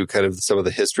into kind of some of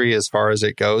the history as far as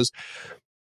it goes.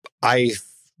 I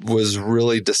was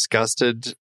really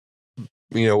disgusted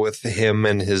with him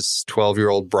and his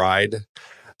 12-year-old bride,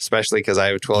 especially because I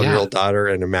have a 12-year-old daughter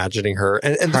and imagining her.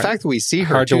 And the fact that we see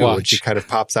her, too, when she kind of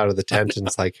pops out of the tent and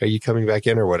it's like, are you coming back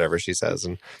in or whatever she says?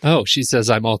 And she says,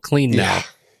 I'm all clean now.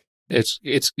 It's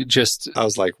just... I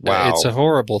was like, wow. It's a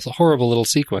horrible little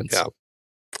sequence. Yeah.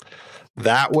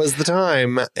 That was the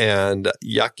time, and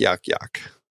yuck, yuck, yuck.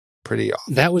 Pretty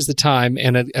awful. That was the time,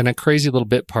 and a crazy little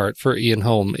bit part for Ian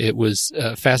Holm. It was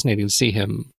fascinating to see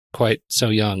him quite so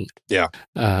young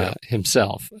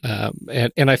himself.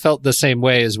 And I felt the same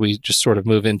way as we just sort of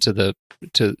move into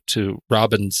to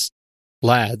Robin's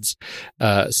lads.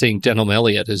 Seeing Denholm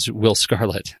Elliott as Will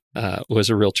Scarlet was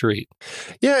a real treat.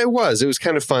 Yeah, it was. It was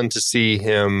kind of fun to see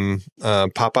him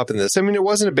pop up in this. I mean, it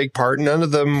wasn't a big part. None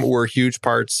of them were huge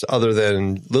parts other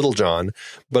than Little John.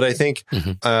 But I think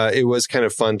it was kind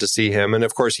of fun to see him. And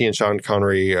of course, he and Sean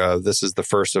Connery, this is the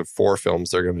first of 4 films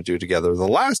they're going to do together. The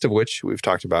last of which we've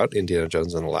talked about, Indiana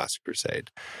Jones and the Last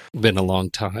Crusade. Been a long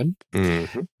time.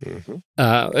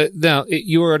 Now,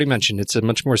 you already mentioned it's a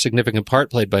much more significant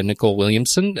part played by Nicole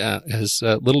Williamson as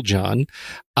Little John.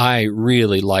 I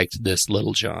really liked this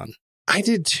Little John. I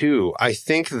did too. I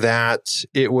think that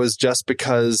it was just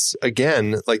because,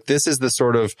 again, like this is the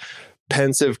sort of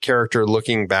pensive character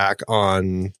looking back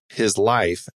on his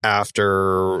life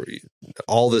after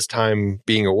all this time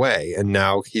being away. And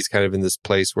now he's kind of in this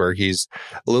place where he's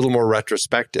a little more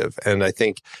retrospective. And I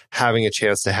think having a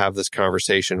chance to have this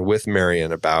conversation with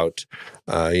Marian about,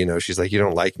 she's like, you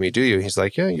don't like me, do you? He's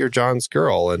like, yeah, you're John's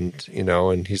girl. And,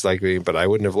 and he's like, but I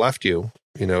wouldn't have left you,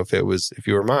 if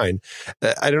you were mine.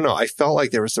 I don't know. I felt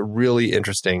like there was a really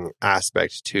interesting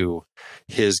aspect to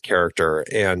his character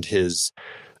and his,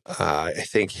 I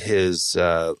think his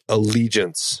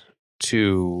allegiance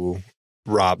to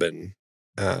Robin,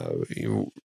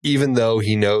 even though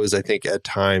he knows, I think at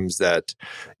times that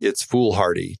it's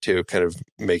foolhardy to kind of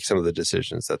make some of the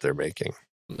decisions that they're making.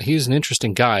 He's an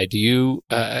interesting guy. Do you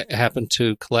happen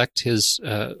to collect his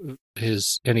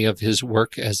any of his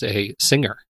work as a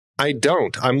singer? I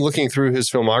don't. I'm looking through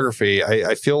his filmography.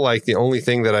 I feel like the only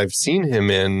thing that I've seen him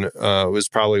in was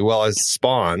probably, as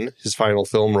Spawn, his final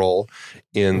film role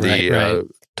in the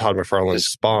Todd McFarlane's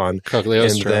Spawn,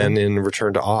 and then in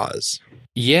Return to Oz.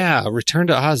 Yeah, Return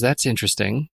to Oz. That's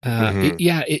interesting.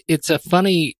 It's a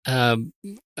funny,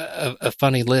 a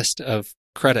funny list of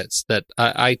credits that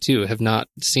I too have not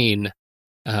seen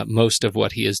most of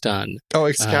what he has done. Oh,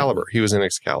 Excalibur. He was in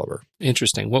Excalibur.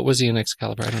 Interesting. What was he in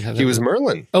Excalibur? I don't have that. He was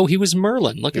Merlin. Oh, he was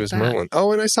Merlin. Look He at was that. Merlin.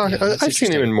 Oh, and I've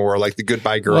seen him in more, like The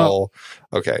Goodbye Girl.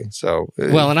 Okay, so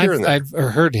well, and here I've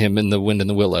heard him in The Wind in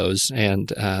the Willows,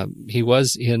 and he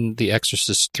was in The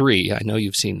Exorcist 3. I know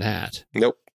you've seen that.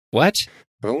 Nope. What?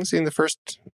 I've only seen the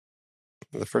first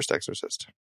Exorcist.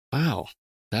 Wow,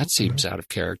 that seems out of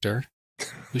character.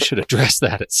 We should address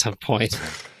that at some point.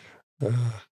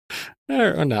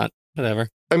 Or not. Whatever.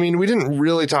 I mean, we didn't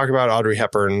really talk about Audrey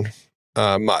Hepburn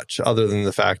much, other than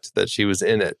the fact that she was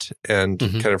in it and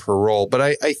kind of her role. But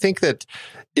I think that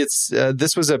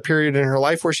this was a period in her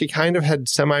life where she kind of had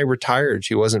semi-retired.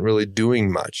 She wasn't really doing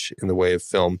much in the way of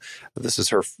film. This is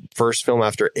her first film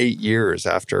after 8 years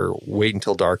after Wait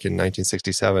Until Dark in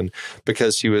 1967,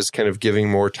 because she was kind of giving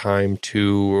more time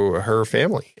to her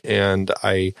family. And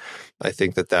I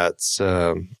think that that's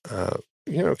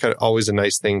kind of always a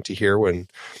nice thing to hear when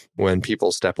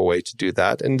people step away to do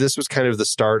that. And this was kind of the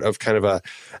start of kind of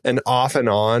an off and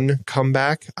on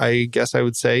comeback, I guess I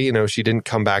would say. She didn't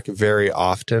come back very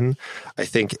often. I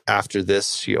think after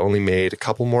this, she only made a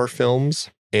couple more films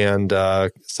and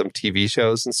some TV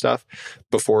shows and stuff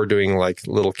before doing like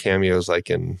little cameos like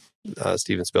in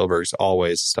Steven Spielberg's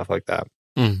Always, stuff like that.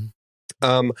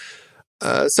 Mm-hmm.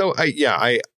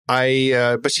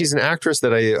 But she's an actress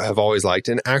that I have always liked.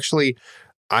 And actually,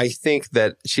 I think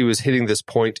that she was hitting this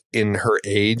point in her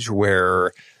age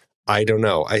where, I don't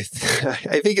know, I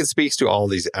think it speaks to all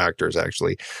these actors,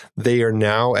 actually. They are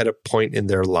now at a point in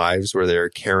their lives where they're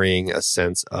carrying a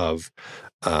sense of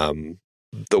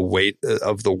the weight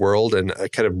of the world and a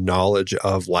kind of knowledge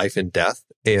of life and death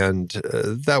and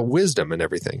that wisdom and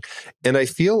everything. And I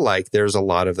feel like there's a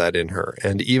lot of that in her.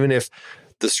 And even if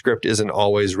the script isn't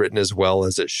always written as well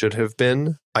as it should have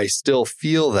been, I still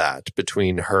feel that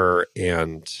between her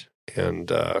and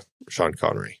Sean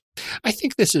Connery. I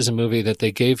think this is a movie that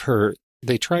they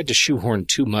tried to shoehorn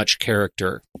too much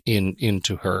character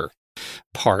into her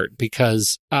part,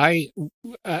 because I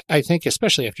think,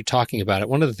 especially after talking about it,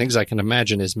 one of the things I can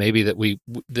imagine is maybe that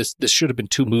this should have been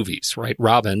two movies, right?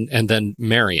 Robin and then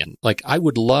Marian. Like, I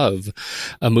would love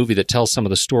a movie that tells some of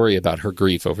the story about her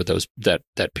grief over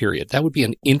that period. That would be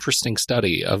an interesting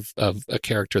study of a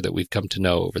character that we've come to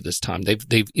know over this time.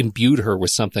 They've imbued her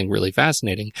with something really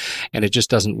fascinating, and it just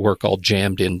doesn't work all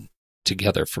jammed in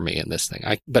together for me in this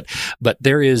thing. But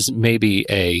there is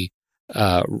maybe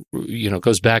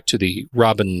goes back to the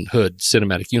Robin Hood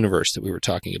cinematic universe that we were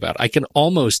talking about. I can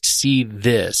almost see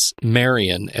this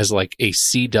Marian as like a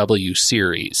CW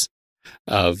series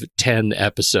of 10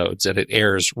 episodes, and it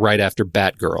airs right after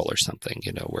Batgirl or something,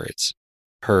 where it's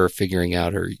her figuring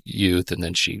out her youth, and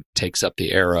then she takes up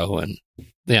the arrow, and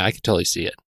yeah, I can totally see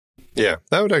it. Yeah,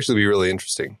 that would actually be really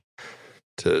interesting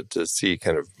to see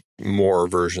kind of more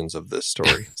versions of this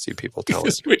story. See people tell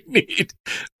it.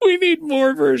 We need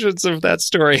more versions of that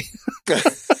story.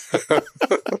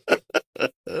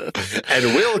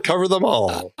 And we'll cover them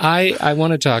all. I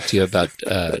want to talk to you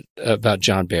about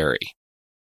John Barry.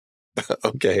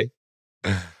 Okay.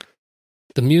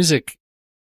 The music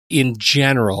in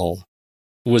general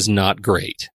was not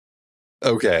great.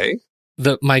 Okay.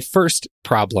 My first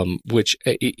problem, which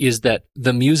is that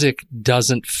the music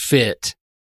doesn't fit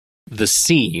the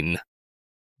scene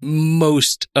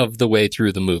most of the way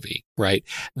through the movie, right?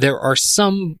 There are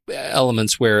some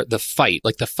elements where the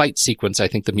fight sequence, I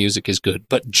think the music is good,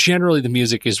 but generally the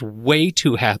music is way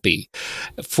too happy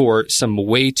for some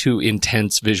way too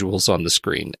intense visuals on the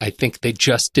screen. I think they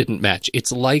just didn't match.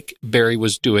 It's like Barry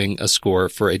was doing a score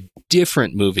for a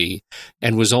different movie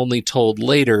and was only told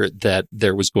later that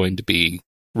there was going to be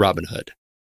Robin Hood.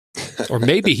 Or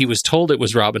maybe he was told it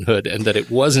was Robin Hood and that it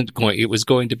was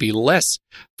going to be less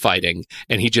fighting,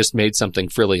 and he just made something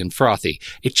frilly and frothy.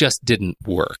 It just didn't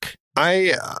work.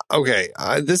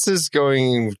 This is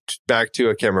going back to,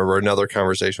 I can't remember, another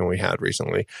conversation we had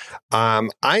recently.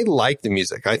 I like the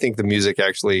music. I think the music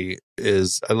actually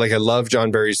is, I love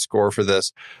John Barry's score for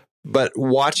this. But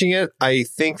watching it, I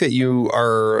think that you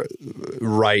are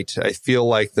right. I feel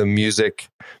like the music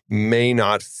may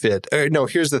not fit. No,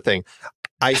 here's the thing.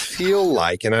 I feel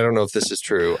like, and I don't know if this is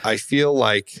true, I feel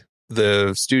like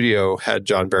the studio had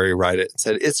John Barry write it and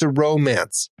said, it's a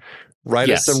romance.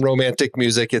 Write us some romantic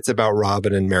music. It's about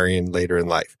Robin and Marian later in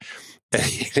life. And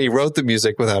he wrote the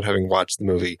music without having watched the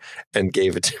movie and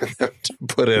gave it to them to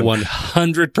put in.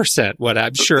 100%.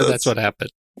 I'm sure that's what happened.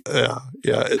 Yeah.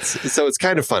 It's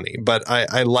kind of funny, but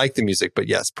I like the music. But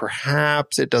yes,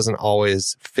 perhaps it doesn't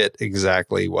always fit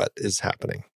exactly what is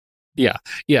happening.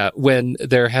 Yeah. When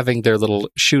they're having their little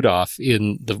shoot off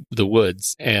in the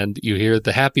woods, and you hear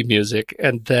the happy music,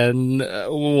 and then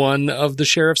one of the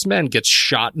sheriff's men gets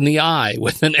shot in the eye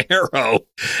with an arrow.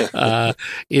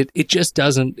 It just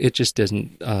doesn't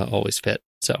always fit.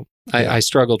 So I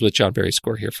struggled with John Barry's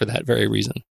score here for that very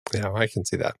reason. Yeah, I can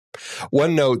see that.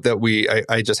 One note that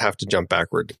I just have to jump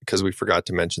backward because we forgot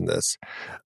to mention this.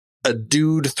 A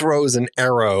dude throws an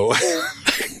arrow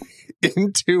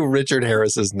into Richard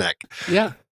Harris's neck.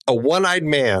 Yeah. A one-eyed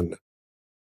man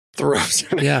throws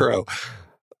an arrow.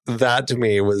 That to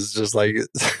me was just like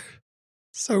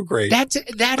so great.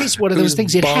 That is one of those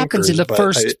things. It happens in the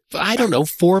first, I don't know,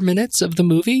 4 minutes of the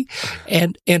movie.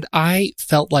 And I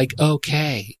felt like,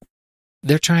 okay,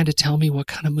 they're trying to tell me what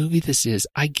kind of movie this is.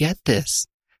 I get this.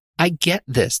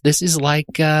 This is like,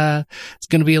 it's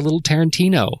going to be a little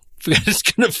Tarantino. It's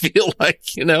going to feel like,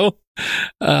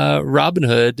 Robin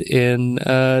Hood in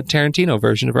Tarantino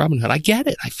version of Robin Hood. I get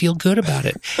it. I feel good about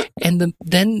it. And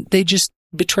then they just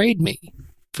betrayed me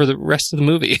for the rest of the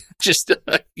movie. Just,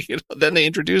 then they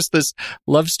introduced this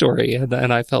love story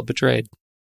and I felt betrayed.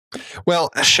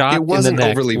 Well, Shot it wasn't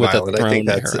overly with violent. I think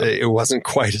it wasn't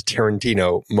quite a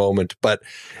Tarantino moment, but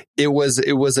it was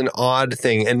an odd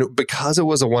thing. And because it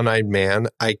was a one-eyed man,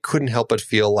 I couldn't help but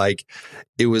feel like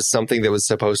it was something that was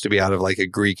supposed to be out of like a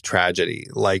Greek tragedy.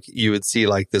 Like you would see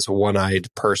like this one-eyed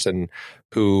person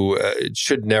who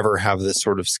should never have this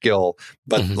sort of skill,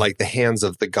 but like the hands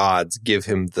of the gods give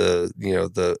him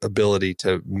the ability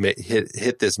to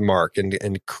hit this mark. And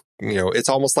it's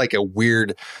almost like a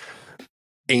weird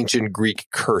ancient Greek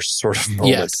curse sort of moment.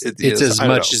 Yes, it's as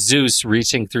much Zeus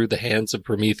reaching through the hands of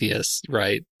Prometheus,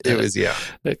 right? It was,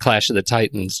 the Clash of the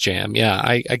Titans jam. Yeah,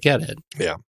 I get it.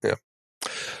 Yeah.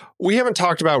 We haven't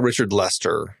talked about Richard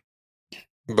Lester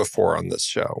before on this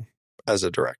show as a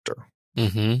director.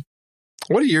 Mm-hmm.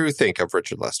 What do you think of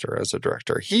Richard Lester as a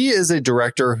director? He is a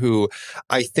director who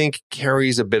I think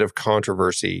carries a bit of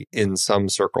controversy in some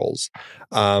circles.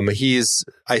 He's,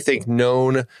 I think,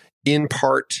 known in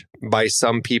part by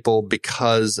some people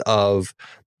because of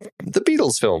the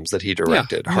Beatles films that he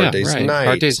directed. Hard Day's Night.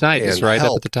 Hard Day's Night is right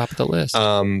up at the top of the list.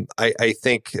 I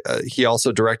think he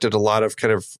also directed a lot of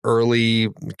kind of early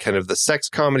kind of the sex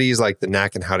comedies like The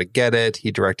Knack and How to Get It. He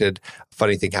directed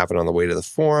Funny Thing Happened on the Way to the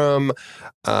Forum.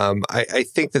 I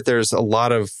think that there's a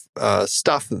lot of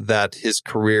stuff that his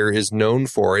career is known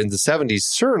for. In the 70s,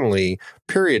 certainly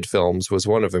period films was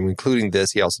one of them, including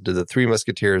this. He also did The Three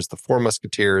Musketeers, The Four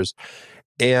Musketeers.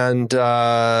 And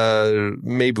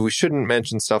maybe we shouldn't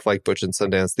mention stuff like Butch and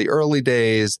Sundance, the early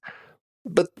days.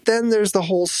 But then there's the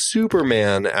whole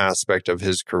Superman aspect of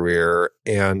his career.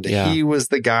 And he was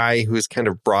the guy who was kind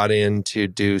of brought in to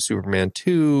do Superman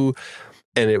 2.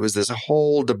 And it was this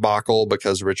whole debacle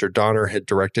because Richard Donner had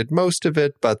directed most of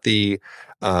it. But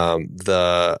I'm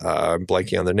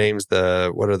blanking on their names.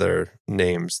 What are their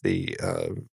names? The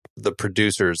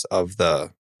producers of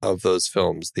those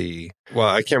films, I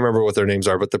can't remember what their names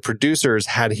are, but the producers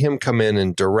had him come in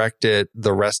and direct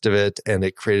the rest of it, and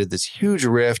it created this huge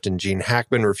rift, and Gene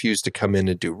Hackman refused to come in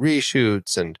and do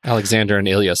reshoots, and Alexander and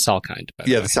Ilya Salkind.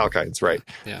 The Salkinds, right.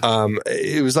 Yeah.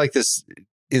 It was like this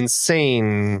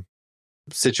insane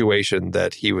situation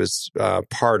that he was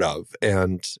part of.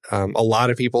 And a lot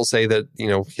of people say that,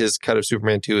 his cut of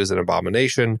Superman 2 is an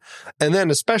abomination. And then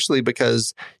especially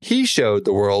because he showed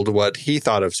the world what he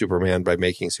thought of Superman by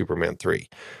making Superman 3,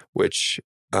 which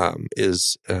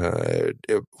it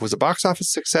was a box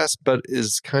office success, but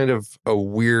is kind of a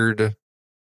weird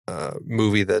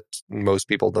movie that most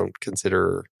people don't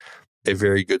consider a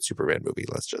very good Superman movie,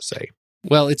 let's just say.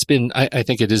 Well, it's been, I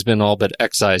think it has been all but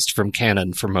excised from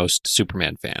canon for most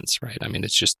Superman fans, right? I mean,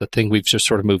 it's just the thing we've just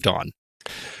sort of moved on.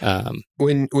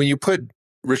 When you put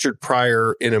Richard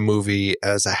Pryor in a movie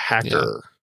as a hacker,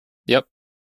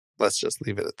 let's just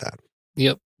leave it at that.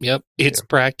 Yep. It's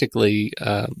practically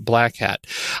Black Hat.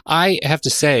 I have to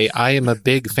say, I am a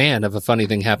big fan of A Funny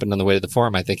Thing Happened on the Way to the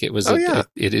Forum. I think it was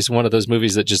it is one of those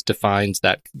movies that just defines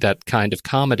that kind of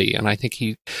comedy, and I think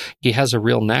he has a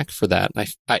real knack for that. And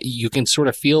you can sort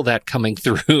of feel that coming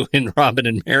through in Robin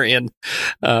and Marian,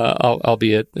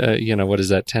 albeit what is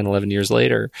that, 10, 11 years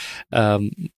later.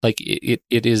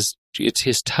 It's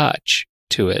his touch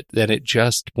to it that it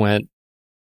just went.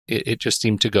 It just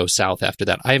seemed to go south after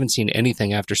that. I haven't seen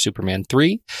anything after Superman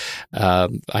 3.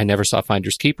 I never saw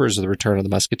Finders Keepers or The Return of the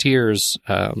Musketeers.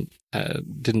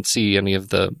 Didn't see any of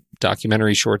the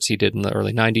documentary shorts he did in the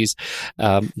early 90s.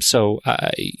 So,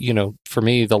 for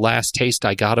me, the last taste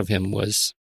I got of him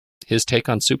was his take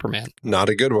on Superman. Not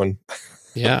a good one.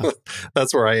 Yeah.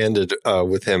 That's where I ended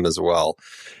with him as well.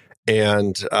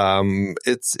 And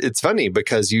it's funny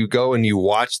because you go and you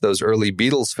watch those early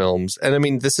Beatles films. And I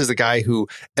mean, this is a guy who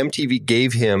MTV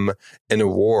gave him an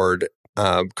award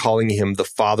calling him the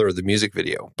father of the music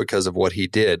video because of what he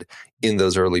did in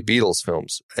those early Beatles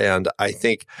films. And I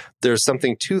think there's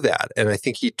something to that. And I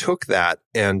think he took that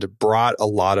and brought a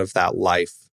lot of that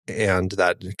life and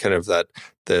that kind of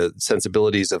the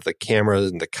sensibilities of the camera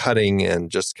and the cutting and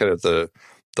just kind of the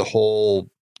whole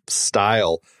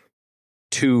style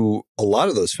to a lot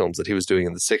of those films that he was doing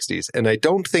in the 60s. And I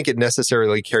don't think it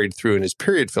necessarily carried through in his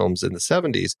period films in the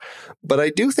 70s, but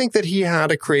I do think that he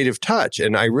had a creative touch.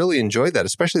 And I really enjoyed that,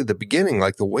 especially at the beginning,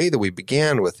 like the way that we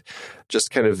began with just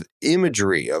kind of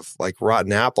imagery of like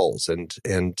rotten apples and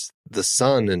the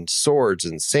sun and swords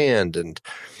and sand and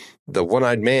the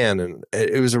one-eyed man. And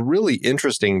it was a really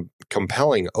interesting,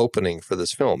 compelling opening for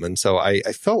this film. And so I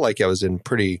felt like I was in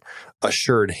pretty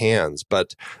assured hands.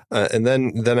 But and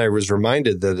then I was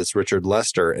reminded that it's Richard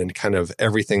Lester and kind of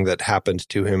everything that happened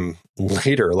to him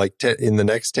later, like in the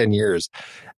next 10 years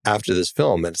after this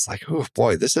film. And it's like, oh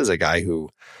boy, this is a guy who,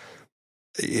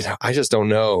 I just don't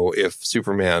know if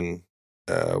Superman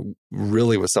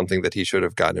really was something that he should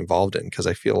have gotten involved in, because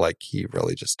I feel like he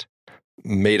really just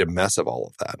made a mess of all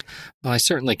of that. Well, I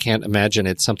certainly can't imagine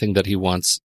it's something that he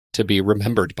wants to be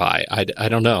remembered by. I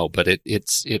don't know, but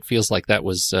it feels like that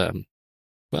was it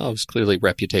was clearly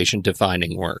reputation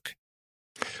defining work.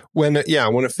 When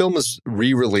a film is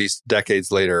re-released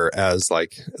decades later as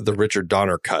like the Richard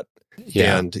Donner cut,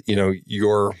 and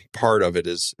your part of it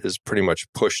is pretty much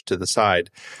pushed to the side,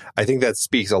 I think that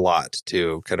speaks a lot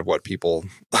to kind of what people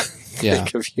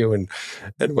think of you and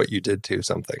what you did to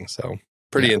something. So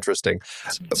pretty interesting.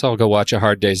 Let's all go watch A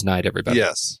Hard Day's Night, everybody.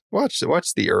 Yes. Watch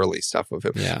the early stuff of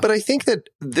him. Yeah. But I think that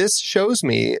this shows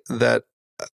me that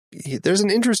there's an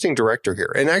interesting director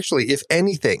here. And actually, if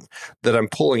anything that I'm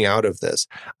pulling out of this,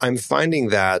 I'm finding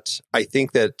that I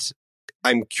think that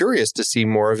I'm curious to see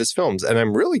more of his films. And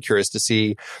I'm really curious to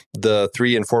see the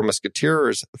 3 and 4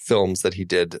 Musketeers films that he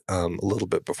did a little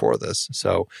bit before this.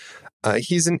 So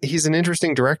he's an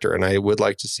interesting director, and I would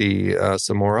like to see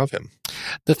some more of him.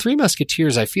 The 3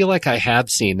 Musketeers, I feel like I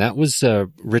have seen. That was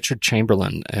Richard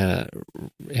Chamberlain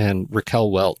and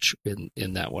Raquel Welch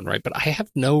in that one, right? But I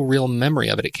have no real memory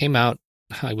of it. It came out,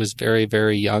 I was very,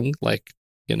 very young, like,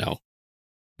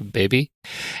 baby.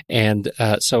 And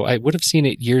so I would have seen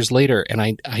it years later, and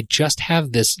I just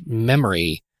have this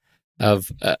memory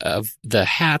of the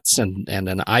hats and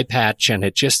an eye patch, and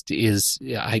it just is.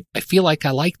 I feel like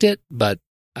I liked it, but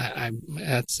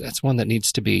that's one that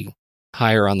needs to be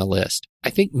higher on the list.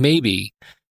 I think maybe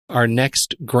our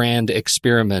next grand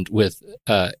experiment with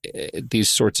these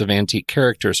sorts of antique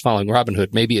characters following Robin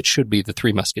Hood, maybe it should be the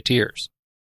 3 Musketeers.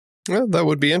 Well, that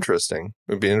would be interesting.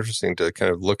 It would be interesting to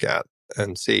kind of look at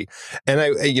and see. And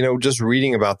I just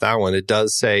reading about that one, it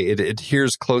does say it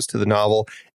adheres close to the novel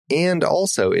and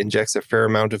also injects a fair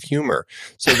amount of humor.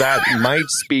 So that might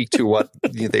speak to what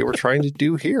they were trying to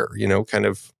do here, kind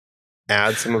of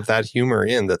add some of that humor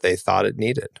in that they thought it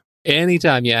needed.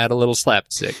 Anytime you add a little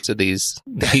slapstick to these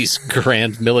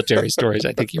grand military stories,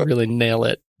 I think you really nail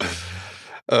it.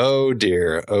 Oh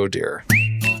dear. Oh dear.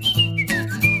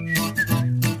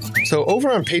 So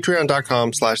over on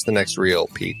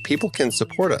patreon.com/thenextreel, Pete, people can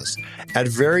support us at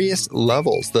various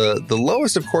levels. The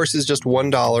lowest, of course, is just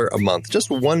 $1 a month. Just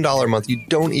 $1 a month. You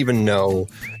don't even know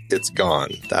it's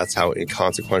gone. That's how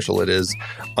inconsequential it is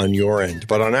on your end.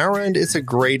 But on our end, it's a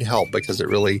great help because it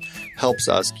really helps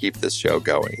us keep this show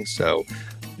going. So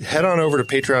head on over to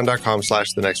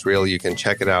patreon.com/thenextreel. You can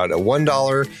check it out at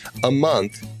 $1 a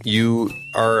month. You're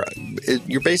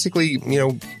basically,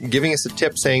 giving us a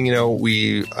tip saying,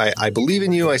 I believe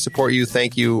in you. I support you.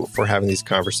 Thank you for having these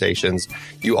conversations.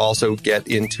 You also get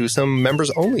into some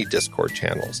members only Discord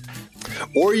channels.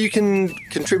 Or you can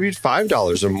contribute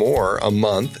 $5 or more a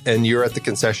month, and you're at the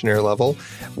concessionaire level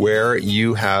where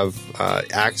you have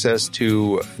access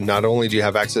to, not only do you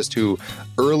have access to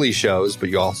early shows, but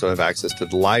you also have access to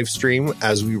the live stream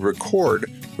as we record,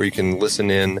 where you can listen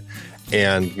in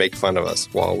and make fun of us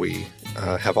while we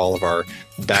have all of our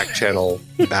back channel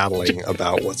battling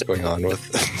about what's going on with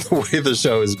the way the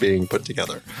show is being put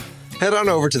together. Head on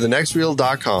over to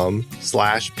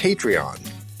thenextreel.com/Patreon,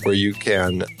 where you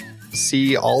can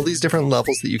see all these different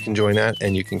levels that you can join at,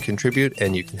 and you can contribute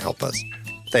and you can help us.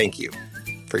 Thank you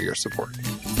for your support.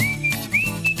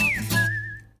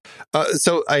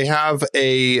 So I have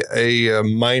a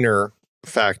minor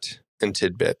fact and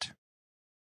tidbit.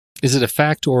 Is it a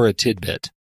fact or a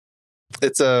tidbit?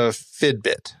 It's a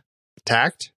fidbit.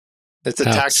 Tact? It's a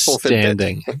tactful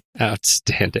fidbit.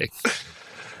 Outstanding.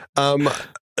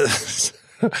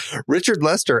 Richard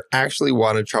Lester actually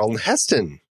wanted Charlton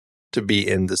Heston to be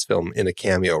in this film in a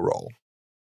cameo role.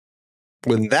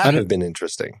 Wouldn't that have been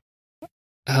interesting?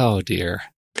 Oh, dear.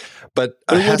 But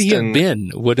would Heston he have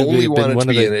been? Would have only been wanted one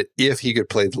to of be the... in it if he could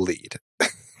play the lead.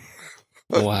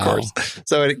 Of Wow. course.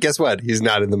 So guess what? He's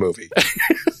not in the movie.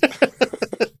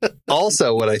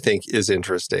 Also, what I think is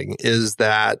interesting is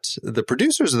that the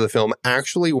producers of the film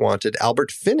actually wanted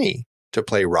Albert Finney to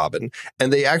play Robin,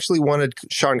 and they actually wanted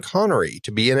Sean Connery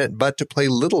to be in it, but to play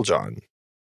Little John.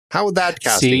 How would that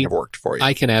casting have worked for you?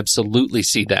 I can absolutely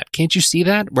see that. Can't you see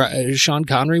that? Sean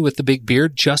Connery with the big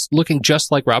beard, looking just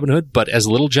like Robin Hood, but as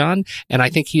Little John. And I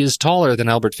think he is taller than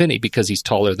Albert Finney because he's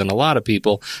taller than a lot of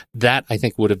people. That, I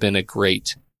think, would have been a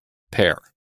great pair.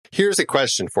 Here's a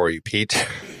question for you, Pete.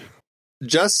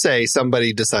 Just say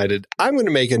somebody decided, I'm going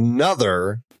to make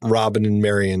another Robin and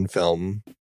Marian film.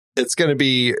 It's going to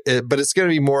be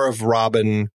more of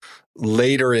Robin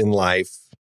later in life.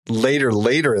 Later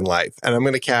in life, and I'm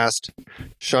going to cast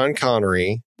Sean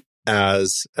Connery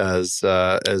as when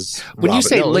Robin. You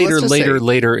say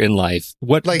later in life,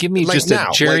 what? Give me just now,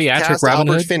 a geriatric cast Robin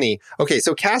Albert Hood. Finney. Okay,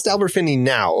 so cast Albert Finney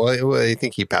now. I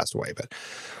think he passed away,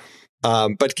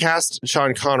 but cast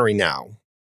Sean Connery now.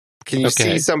 Can you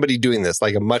see somebody doing this,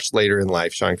 like a much later in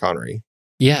life Sean Connery?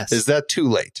 Yes. Is that too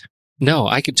late? No,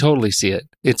 I could totally see it.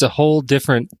 It's a whole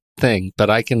different thing,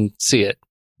 but I can see it.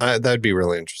 That'd be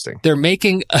really interesting. They're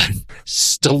making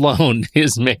Stallone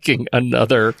is making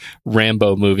another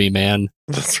Rambo movie, man.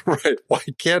 That's right. Why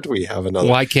can't we have another?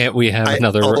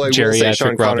 Although geriatric Sean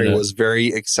Robin Connery was very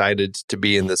excited to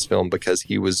be in this film because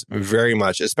he was very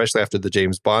much, especially after the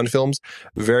James Bond films,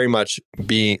 very much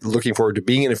looking forward to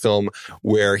being in a film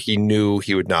where he knew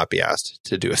he would not be asked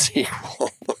to do a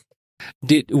sequel.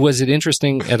 Was it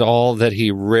interesting at all that he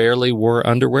rarely wore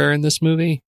underwear in this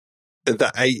movie?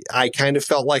 I kind of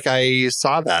felt like I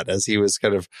saw that as he was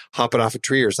kind of hopping off a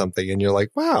tree or something. And you're like,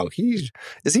 wow,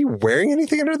 is he wearing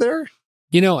anything under there?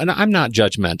 You know, and I'm not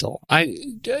judgmental.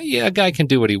 A guy can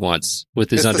do what he wants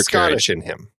with his undercarriage. It's the Scottish in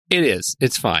him. It is.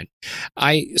 It's fine.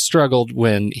 I struggled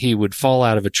when he would fall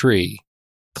out of a tree,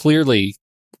 clearly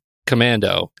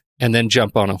commando, and then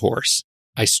jump on a horse.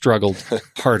 I struggled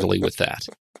heartily with that.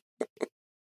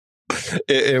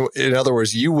 In other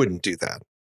words, you wouldn't do that.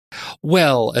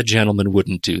 Well, a gentleman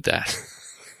wouldn't do that.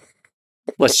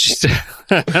 Let's just,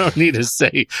 I don't need to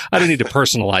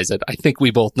personalize it. I think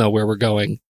we both know where we're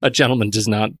going. A gentleman does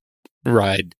not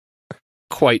ride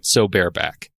quite so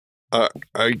bareback. I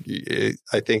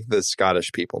think the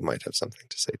Scottish people might have something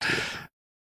to say to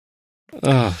you.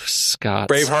 Oh,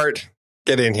 Scots. Braveheart,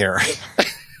 get in here.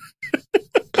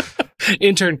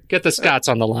 Intern, get the Scots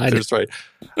on the line. That's right.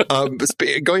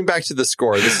 Going back to the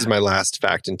score, this is my last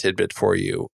fact and tidbit for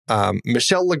you.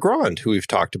 Michel Legrand, who we've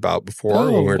talked about before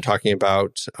when we were talking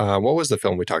about, what was the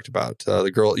film we talked about?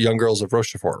 Young Girls of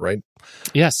Rochefort, right?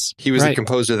 Yes. He was a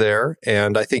composer there,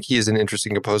 and I think he is an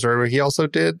interesting composer. He also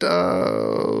did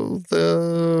the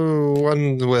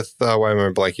one with, why am I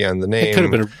blanking on the name? It could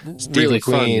have been Steve really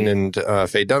McQueen fun. And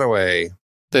Faye Dunaway.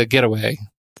 The Getaway.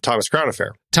 Thomas Crown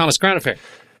Affair.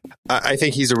 I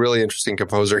think he's a really interesting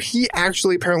composer. He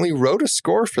actually apparently wrote a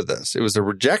score for this. It was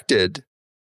rejected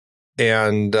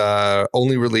and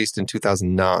only released in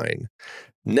 2009.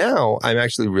 Now, I'm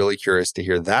actually really curious to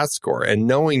hear that score. And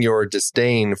knowing your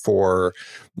disdain for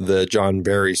the John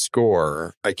Barry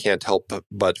score, I can't help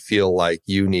but feel like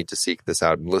you need to seek this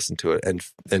out and listen to it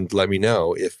and let me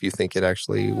know if you think it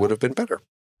actually would have been better.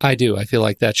 I do. I feel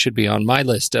like that should be on my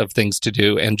list of things to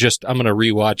do. And I'm going to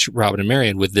rewatch Robin and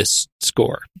Marian with this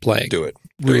score playing. Do it.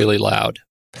 Really loud.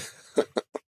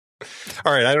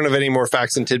 All right. I don't have any more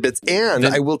facts and tidbits. And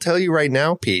I will tell you right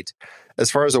now, Pete, as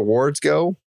far as awards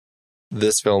go,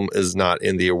 this film is not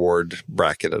in the award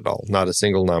bracket at all. Not a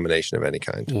single nomination of any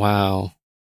kind. Wow.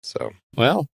 So,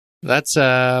 well, that's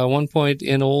 1 point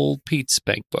in old Pete's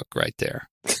bank book right there.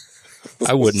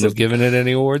 I wouldn't have given it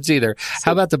any awards either.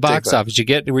 How about the box office?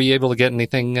 Were you able to get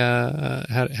anything? How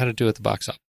to do at the box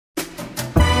office?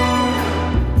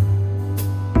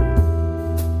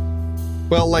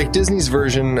 Well, like Disney's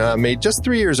version made just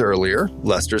 3 years earlier,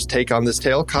 Lester's take on this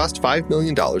tale cost $5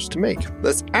 million to make.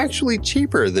 That's actually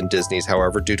cheaper than Disney's,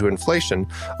 however, due to inflation,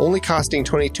 only costing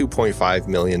 $22.5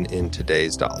 million in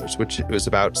today's dollars, which was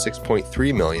about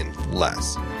 $6.3 million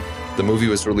less. The movie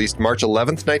was released March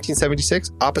 11th,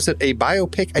 1976, opposite a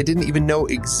biopic I didn't even know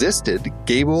existed,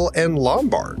 Gable and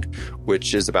Lombard,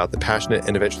 which is about the passionate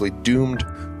and eventually doomed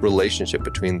relationship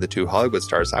between the two Hollywood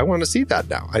stars. I want to see that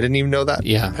now. I didn't even know that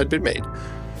had been made.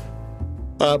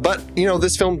 But,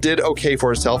 this film did okay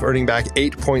for itself, earning back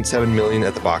 $8.7 million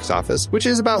at the box office, which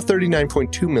is about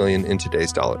 $39.2 million in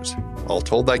today's dollars. All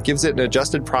told, that gives it an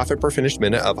adjusted profit per finished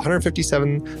minute of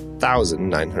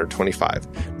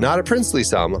 $157,925. Not a princely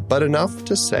sum, but enough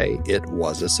to say it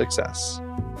was a success.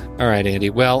 All right,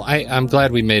 Andy. Well, I'm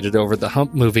glad we made it over the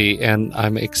hump movie, and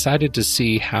I'm excited to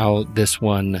see how this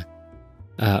one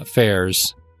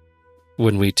fares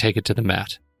when we take it to the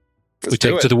mat. We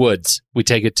take it to the woods. We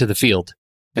take it to the field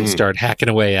and start hacking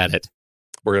away at it.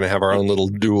 We're going to have our own little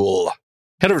duel.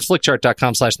 Head over to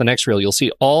flickchart.com/thenextreel. You'll see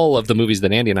all of the movies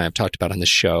that Andy and I have talked about on this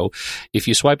show. If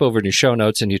you swipe over in your show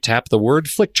notes and you tap the word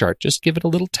flickchart, just give it a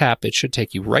little tap. It should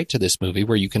take you right to this movie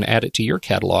where you can add it to your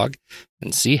catalog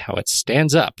and see how it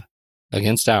stands up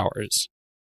against ours.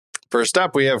 First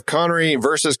up, we have Connery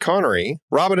versus Connery,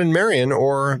 Robin and Marian,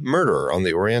 or Murder on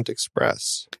the Orient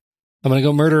Express. I'm going to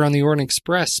go Murder on the Orient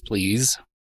Express, please.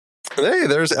 Hey,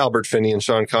 there's Albert Finney and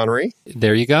Sean Connery.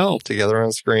 There you go. Together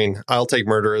on screen. I'll take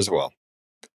Murder as well.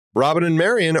 Robin and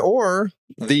Marian, or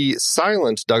the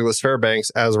silent Douglas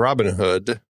Fairbanks as Robin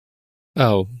Hood.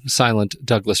 Oh, silent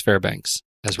Douglas Fairbanks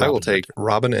as Robin I will Hood. take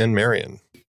Robin and Marian.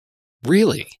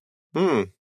 Really? All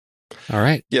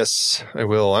right. Yes, I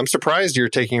will. I'm surprised you're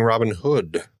taking Robin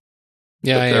Hood.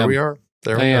 Yeah, but there we are.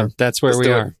 There we are. That's where we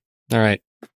are. All right.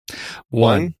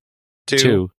 1,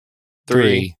 2,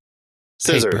 3.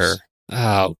 Scissors. Paper.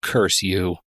 Oh, curse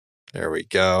you. There we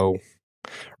go.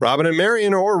 Robin and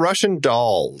Marian, or Russian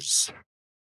Dolls.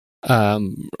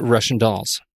 Russian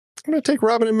Dolls. I'm going to take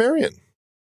Robin and Marian.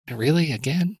 Really?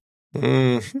 Again?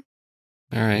 Mm-hmm.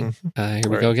 All right. Here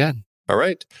we go again. All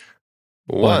right.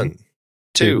 1,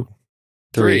 2,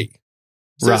 3.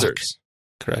 Scissors.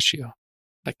 Crush you.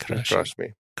 I crush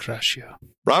me. Crush you.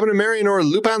 Robin and Marian, or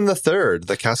Lupin III,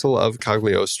 The Castle of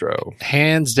Cagliostro.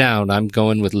 Hands down, I'm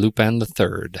going with Lupin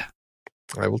III.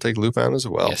 I will take Lupin as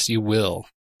well. Yes, you will.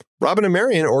 Robin and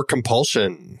Marian, or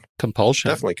Compulsion. Compulsion.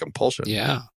 Definitely Compulsion.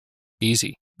 Yeah.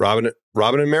 Easy. Robin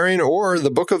and Marian, or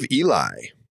The Book of Eli.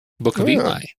 Book of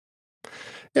Eli.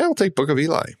 Yeah, I'll take Book of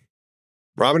Eli.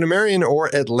 Robin and Marian, or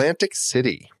Atlantic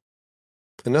City.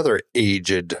 Another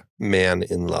aged man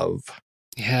in love.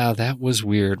 Yeah, that was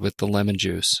weird with the lemon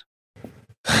juice.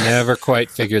 Never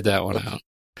quite figured that one out.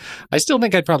 I still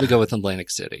think I'd probably go with Atlantic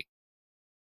City.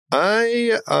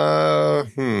 I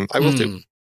will too.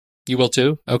 You will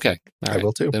too? Okay. All right. I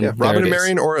will too. Then Yeah. Robin and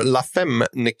Marian, or La Femme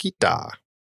Nikita.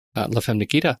 La Femme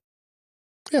Nikita.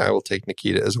 Yeah, I will take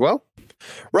Nikita as well.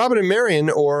 Robin and Marian,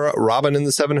 or Robin and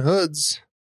the Seven Hoods.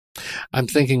 I'm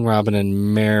thinking Robin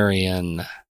and Marian.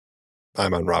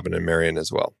 I'm on Robin and Marian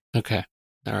as well. Okay.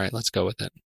 All right, let's go with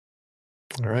it.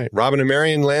 All right. Robin and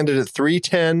Marian landed at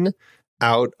 310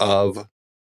 out of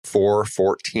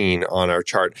 414 on our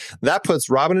chart. That puts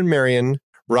Robin and Marian,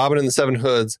 Robin and the Seven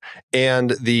Hoods,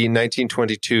 and the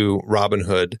 1922 Robin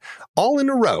Hood all in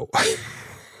a row.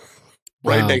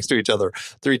 Right next to each other.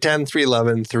 310,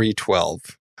 311,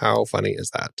 312. How funny is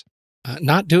that?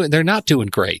 They're not doing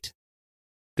great,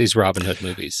 these Robin Hood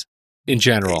movies in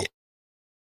general.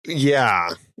 Yeah.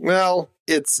 Well,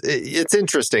 it's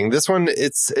interesting. This one,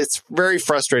 it's very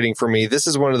frustrating for me. This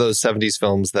is one of those 70s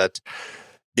films that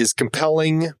is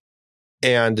compelling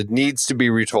and needs to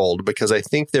be retold, because I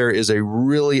think there is a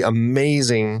really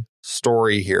amazing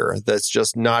story here that's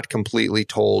just not completely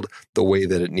told the way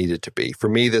that it needed to be. For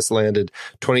me, this landed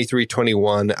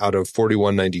 2321 out of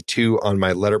 4192 on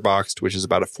my Letterboxd, which is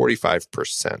about a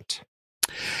 45%.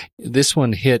 This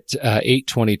one hit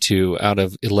 822 out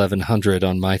of 1100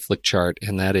 on my flick chart,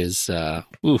 and that is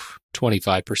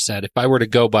 25%. If I were to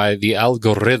go by the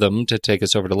algorithm to take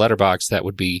us over to Letterboxd, that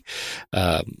would be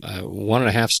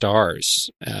 1.5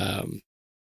 stars.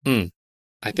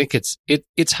 I think it's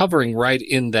hovering right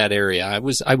in that area. I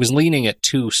was leaning at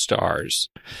 2 stars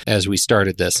as we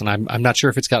started this, and I'm not sure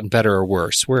if it's gotten better or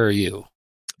worse. Where are you?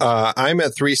 I'm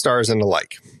at 3 stars and a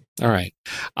like. All right.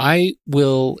 I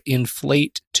will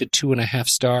inflate to 2.5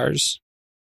 stars.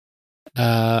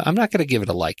 I'm not going to give it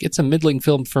a like. It's a middling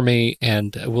film for me,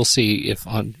 and we'll see if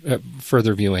on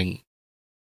further viewing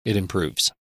it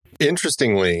improves.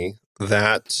 Interestingly,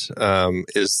 that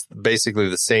is basically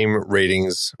the same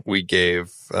ratings we gave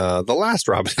the last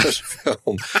Robin Hood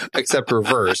film, except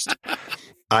reversed.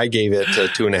 I gave it a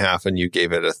 2.5 and you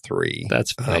gave it a 3.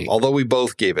 That's funny. Although we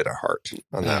both gave it a heart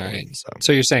on that one.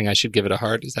 So you're saying I should give it a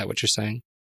heart? Is that what you're saying?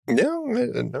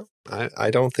 No, I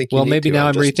don't think you Well, need maybe to. now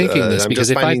I'm rethinking this,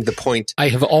 because if I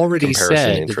have already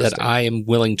said that I am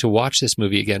willing to watch this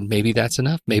movie again, maybe that's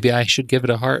enough. Maybe I should give it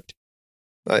a heart.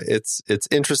 It's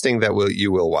interesting that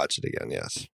you will watch it again,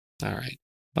 yes. All right.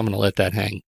 I'm going to let that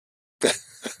hang.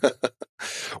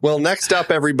 Well, next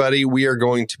up, everybody, we are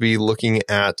going to be looking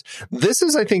at, this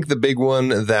is, I think, the big one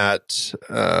that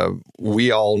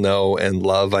we all know and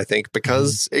love, I think,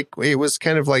 because it was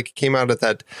kind of like came out at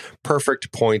that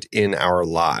perfect point in our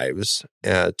lives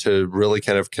to really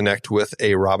kind of connect with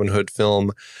a Robin Hood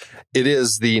film. It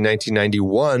is the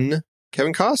 1991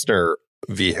 Kevin Costner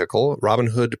vehicle, Robin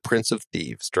Hood, Prince of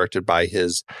Thieves, directed by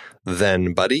his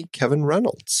then buddy, Kevin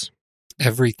Reynolds.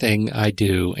 Everything I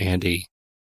do, Andy.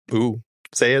 Ooh,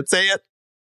 say it.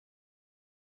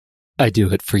 I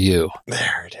do it for you.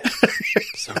 There it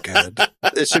is. So good.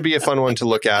 It should be a fun one to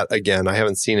look at again. I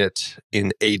haven't seen it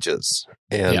in ages,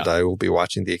 and I will be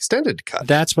watching the extended cut.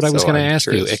 That's what I was going to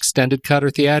ask you. Extended cut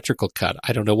or theatrical cut?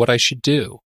 I don't know what I should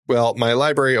do. Well, my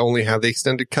library only had the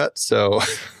extended cut, so I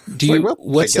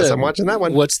guess I'm watching that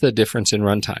one. What's the difference in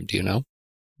runtime? Do you know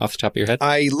off the top of your head?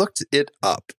 I looked it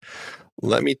up.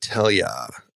 Let me tell you.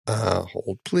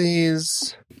 Hold,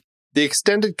 please. The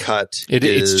extended cut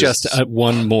it's just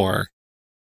one more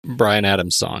Bryan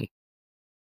Adams song.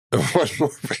 One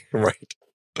more, right.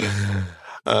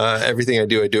 Everything I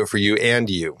do it for you and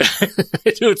you.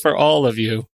 I do it for all of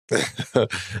you.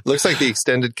 Looks like the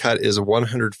extended cut is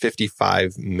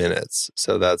 155 minutes.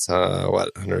 So that's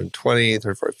 120,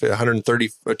 130,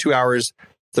 2 hours,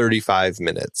 35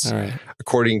 minutes. All right.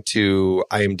 According to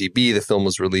IMDb, the film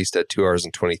was released at 2 hours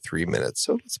and 23 minutes.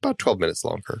 So it's about 12 minutes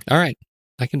longer. All right.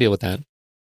 I can deal with that.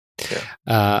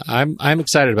 Yeah. I'm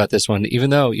excited about this one,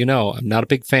 even though, I'm not a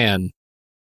big fan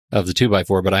of the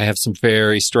 2x4, but I have some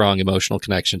very strong emotional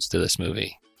connections to this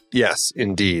movie. Yes,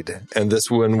 indeed. And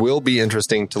this one will be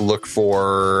interesting to look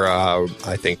for,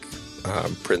 I think,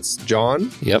 Prince John.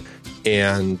 Yep.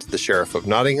 And the Sheriff of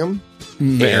Nottingham.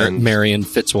 Marian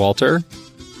Fitzwalter.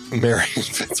 Marian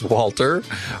Fitzwalter.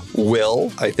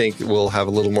 Will, I think, will have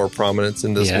a little more prominence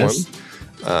in this one.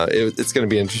 It's going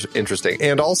to be interesting.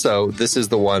 And also, this is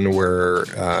the one where,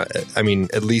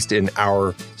 at least in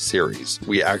our series,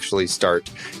 we actually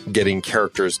start getting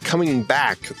characters coming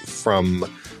back from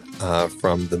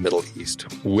the Middle East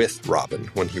with Robin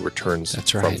when he returns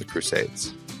from the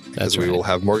Crusades. As we will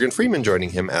have Morgan Freeman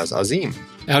joining him as Azim.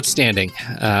 Outstanding.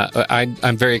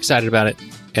 I'm very excited about it.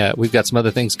 We've got some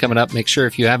other things coming up. Make sure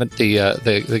if you haven't,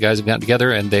 the guys have gotten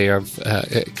together and they have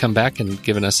come back and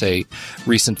given us a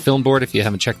recent film board if you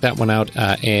haven't checked that one out.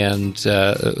 And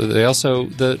they also,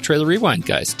 the Trailer Rewind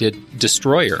guys did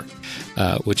Destroyer,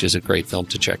 which is a great film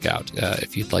to check out.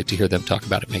 If you'd like to hear them talk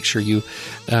about it, make sure you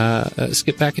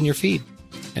skip back in your feed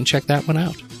and check that one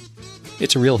out.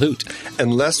 It's a real hoot.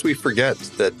 Unless we forget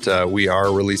that we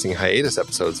are releasing hiatus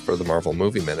episodes for the Marvel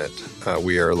Movie Minute.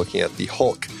 We are looking at the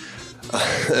Hulk.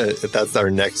 That's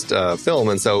our next film.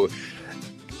 And so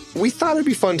we thought it'd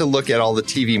be fun to look at all the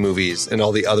TV movies and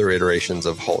all the other iterations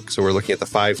of Hulk. So we're looking at the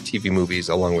 5 TV movies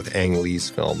along with Ang Lee's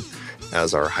film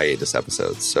as our hiatus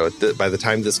episodes. So by the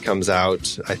time this comes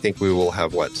out, I think we will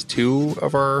have, 2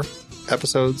 of our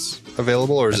episodes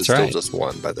available, or is it still just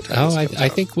 1 by the time this comes out? I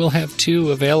think we'll have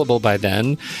 2 available by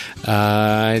then.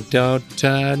 I don't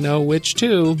know which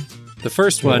 2. The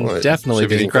first one, definitely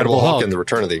The Incredible Hulk. And The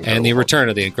Return of the Incredible And The Hulk. Return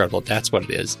of the Incredible. That's what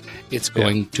it is. It's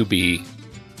going to be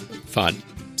fun.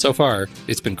 So far,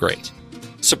 it's been great.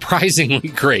 Surprisingly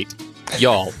great.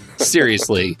 Y'all,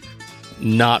 seriously,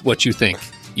 not what you think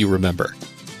you remember.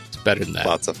 It's better than that.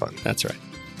 Lots of fun. That's right.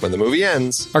 When the movie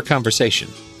ends, our conversation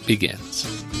begins.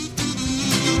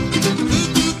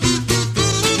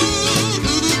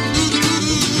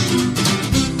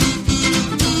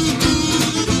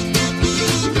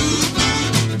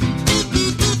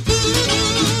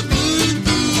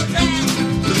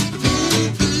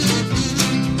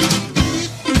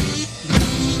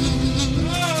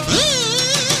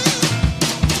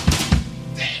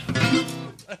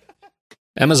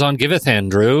 Amazon giveth,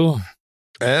 Andrew.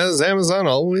 As Amazon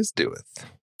always doeth.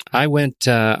 I went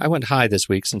high this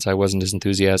week since I wasn't as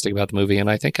enthusiastic about the movie, and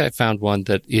I think I found one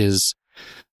that is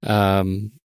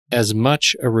as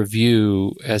much a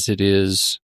review as it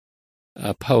is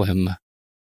a poem.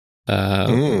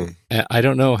 I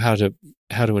don't know how to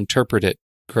interpret it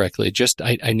correctly. Just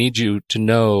I need you to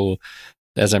know,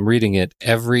 as I'm reading it,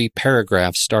 every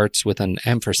paragraph starts with an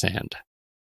ampersand.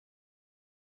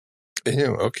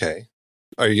 Ew, okay.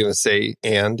 Are you going to say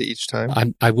 "and" each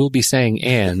time? I will be saying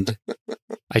 "and."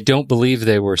 I don't believe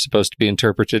they were supposed to be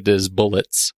interpreted as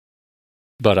bullets,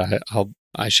 but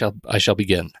I shall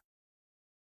begin.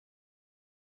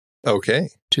 Okay.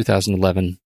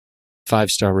 2011,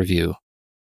 5-star review.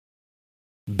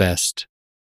 Best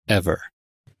ever.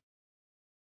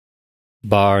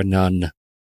 Bar none.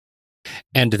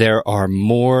 And there are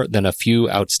more than a few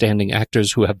outstanding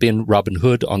actors who have been Robin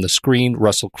Hood on the screen.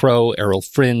 Russell Crowe, Errol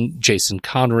Flynn, Jason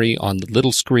Connery on the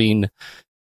little screen.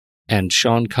 And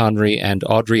Sean Connery and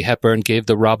Audrey Hepburn gave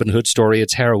the Robin Hood story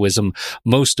its heroism.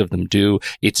 Most of them do,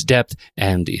 its depth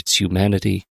and its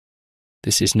humanity.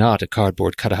 This is not a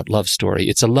cardboard cutout love story.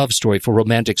 It's a love story for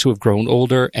romantics who have grown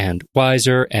older and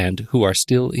wiser and who are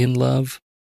still in love.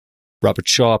 Robert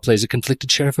Shaw plays a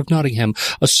conflicted sheriff of Nottingham,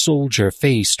 a soldier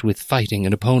faced with fighting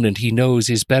an opponent he knows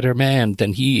is better man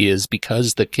than he is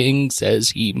because the king says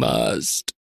he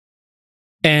must.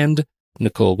 And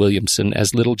Nicole Williamson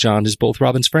as Little John is both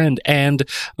Robin's friend and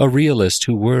a realist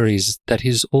who worries that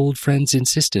his old friend's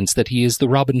insistence that he is the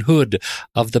Robin Hood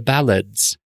of the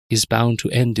ballads is bound to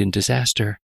end in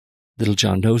disaster. Little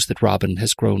John knows that Robin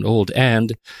has grown old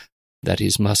and that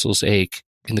his muscles ache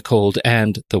in the cold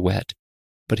and the wet.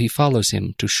 But he follows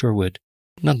him to Sherwood,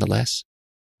 nonetheless.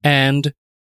 And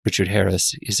Richard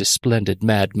Harris is a splendid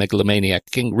mad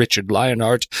megalomaniac, King Richard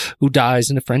Lionheart, who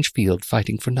dies in a French field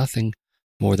fighting for nothing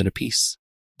more than a piece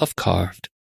of carved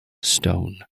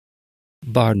stone.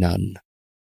 Bar none,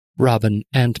 Robin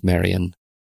and Marian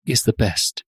is the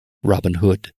best Robin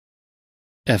Hood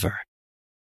ever.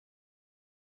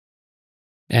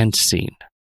 And scene.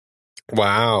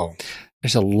 Wow.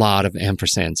 There's a lot of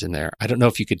ampersands in there. I don't know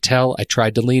if you could tell. I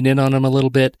tried to lean in on them a little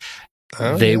bit.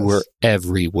 They were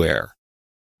everywhere.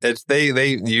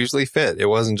 They usually fit. It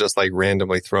wasn't just like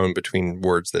randomly thrown between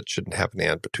words that shouldn't have an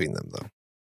and between them, though.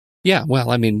 Yeah, well,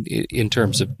 I mean, in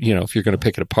terms of, if you're going to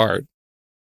pick it apart.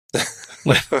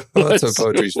 That's what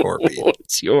poetry's for, Pete.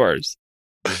 What's yours?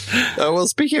 Well,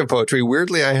 speaking of poetry,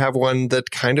 weirdly, I have one that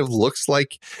kind of looks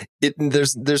like it.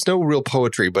 There's no real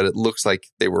poetry, but it looks like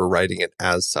they were writing it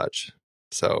as such.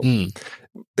 So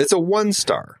it's a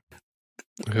 1-star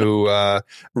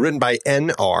written by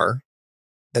NR.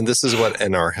 And this is what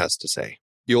NR has to say.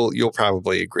 You'll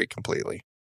probably agree completely.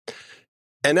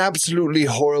 An absolutely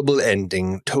horrible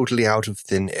ending, totally out of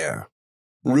thin air.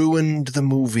 Ruined the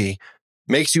movie.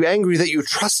 Makes you angry that you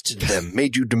trusted them,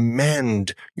 made you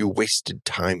demand your wasted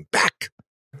time back.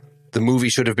 The movie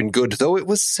should have been good, though it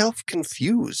was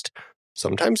self-confused.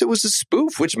 Sometimes it was a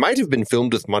spoof, which might have been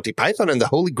filmed with Monty Python and the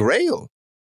Holy Grail.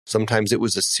 Sometimes it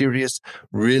was a serious,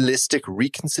 realistic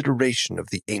reconsideration of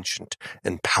the ancient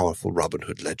and powerful Robin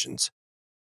Hood legends.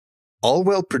 All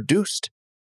well produced,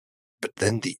 but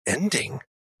then the ending.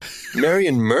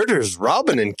 Marian murders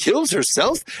Robin and kills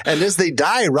herself, and as they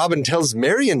die, Robin tells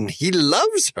Marian he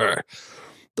loves her.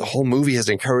 The whole movie has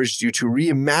encouraged you to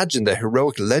reimagine the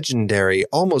heroic, legendary,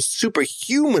 almost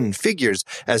superhuman figures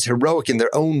as heroic in their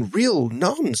own real,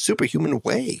 non-superhuman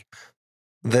way.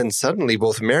 Then suddenly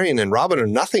both Marian and Robin are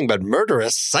nothing but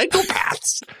murderous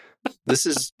psychopaths. This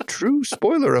is true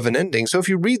spoiler of an ending, so if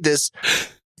you read this,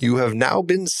 you have now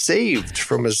been saved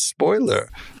from a spoiler.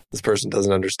 This person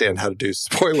doesn't understand how to do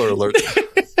spoiler alerts.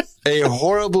 A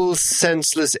horrible,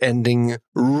 senseless ending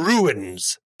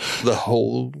ruins the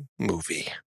whole movie.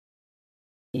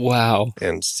 Wow.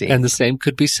 And scene. And the same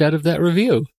could be said of that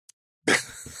review.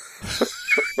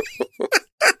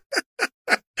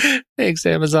 Thanks,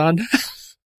 Amazon.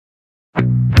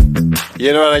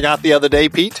 You know what I got the other day,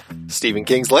 Pete? Stephen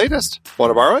King's latest.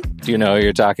 Want to borrow it? Do you know who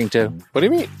you're talking to? What do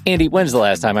you mean? Andy, when's the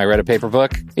last time I read a paper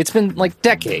book? It's been like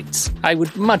decades. I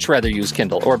would much rather use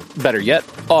Kindle, or better yet,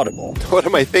 Audible. What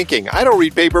am I thinking? I don't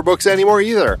read paper books anymore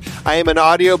either. I am an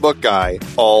audiobook guy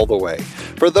all the way.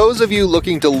 For those of you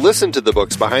looking to listen to the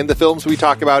books behind the films we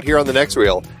talk about here on The Next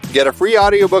Reel, get a free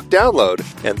audiobook download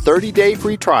and 30-day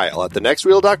free trial at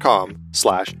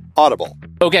thenextreel.com/audible.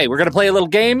 Okay, we're going to play a little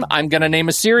game. I'm going to name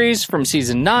a series from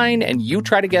season 9, and you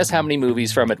try to guess how many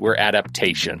movies from it were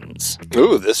adaptations.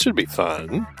 Ooh, this should be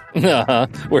fun.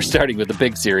 We're starting with the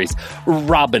big series,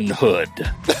 Robin Hood.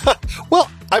 Well,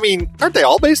 I mean, aren't they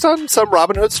all based on some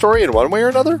Robin Hood story in one way or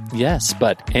another? Yes,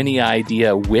 but any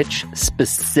idea which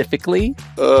specifically?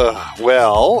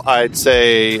 Well, I'd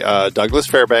say Douglas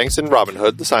Fairbanks in Robin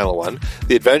Hood, the silent one,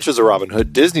 The Adventures of Robin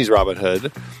Hood, Disney's Robin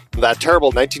Hood, that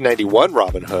terrible 1991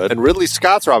 Robin Hood, and Ridley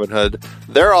Scott's Robin Hood.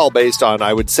 They're all based on,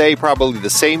 I would say, probably the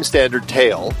same standard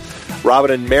tale.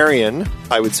 Robin and Marian,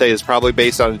 I would say, is probably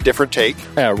based on a different take.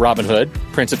 Robin Hood,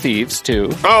 Prince of Thieves, too.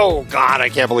 Oh, God, I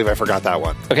can't believe I forgot that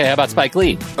one. Okay, how about Spike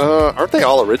Lee? Aren't they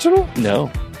all original?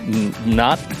 No,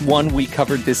 not one we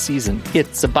covered this season.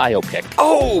 It's a biopic.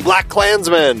 Oh, Black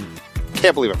Klansman.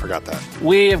 Can't believe I forgot that.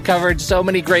 We have covered so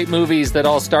many great movies that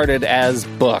all started as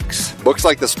books. Books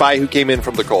like The Spy Who Came In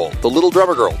From the Cold, The Little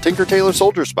Drummer Girl, Tinker Tailor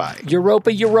Soldier Spy,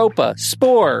 Europa,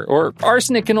 Spore, or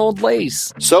Arsenic and Old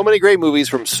Lace. So many great movies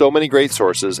from so many great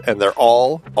sources, and they're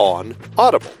all on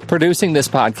Audible. Producing this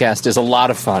podcast is a lot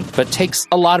of fun, but takes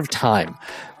a lot of time.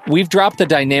 We've dropped the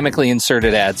dynamically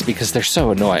inserted ads because they're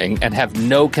so annoying and have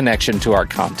no connection to our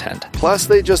content. Plus,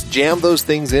 they just jam those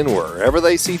things in wherever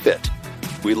they see fit.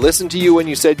 We listened to you when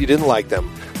you said you didn't like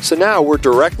them, so now we're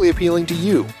directly appealing to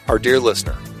you, our dear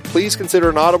listener. Please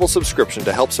consider an Audible subscription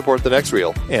to help support The Next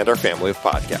Reel and our family of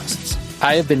podcasts.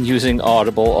 I have been using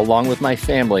Audible along with my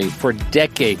family for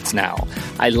decades now.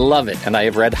 I love it, and I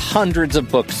have read hundreds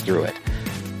of books through it.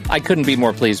 I couldn't be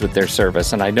more pleased with their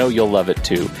service, and I know you'll love it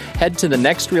too. Head to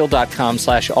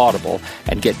thenextreel.com/audible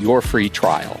and get your free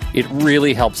trial. It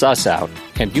really helps us out,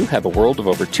 and you have a world of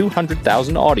over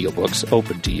 200,000 audiobooks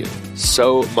open to you.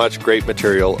 So much great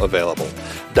material available.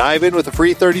 Dive in with a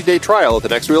free 30-day trial at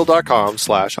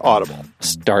thenextreel.com/audible.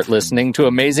 Start listening to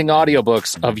amazing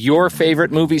audiobooks of your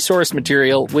favorite movie source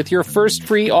material with your first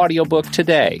free audiobook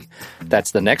today.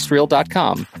 That's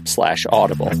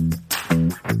thenextreel.com/audible.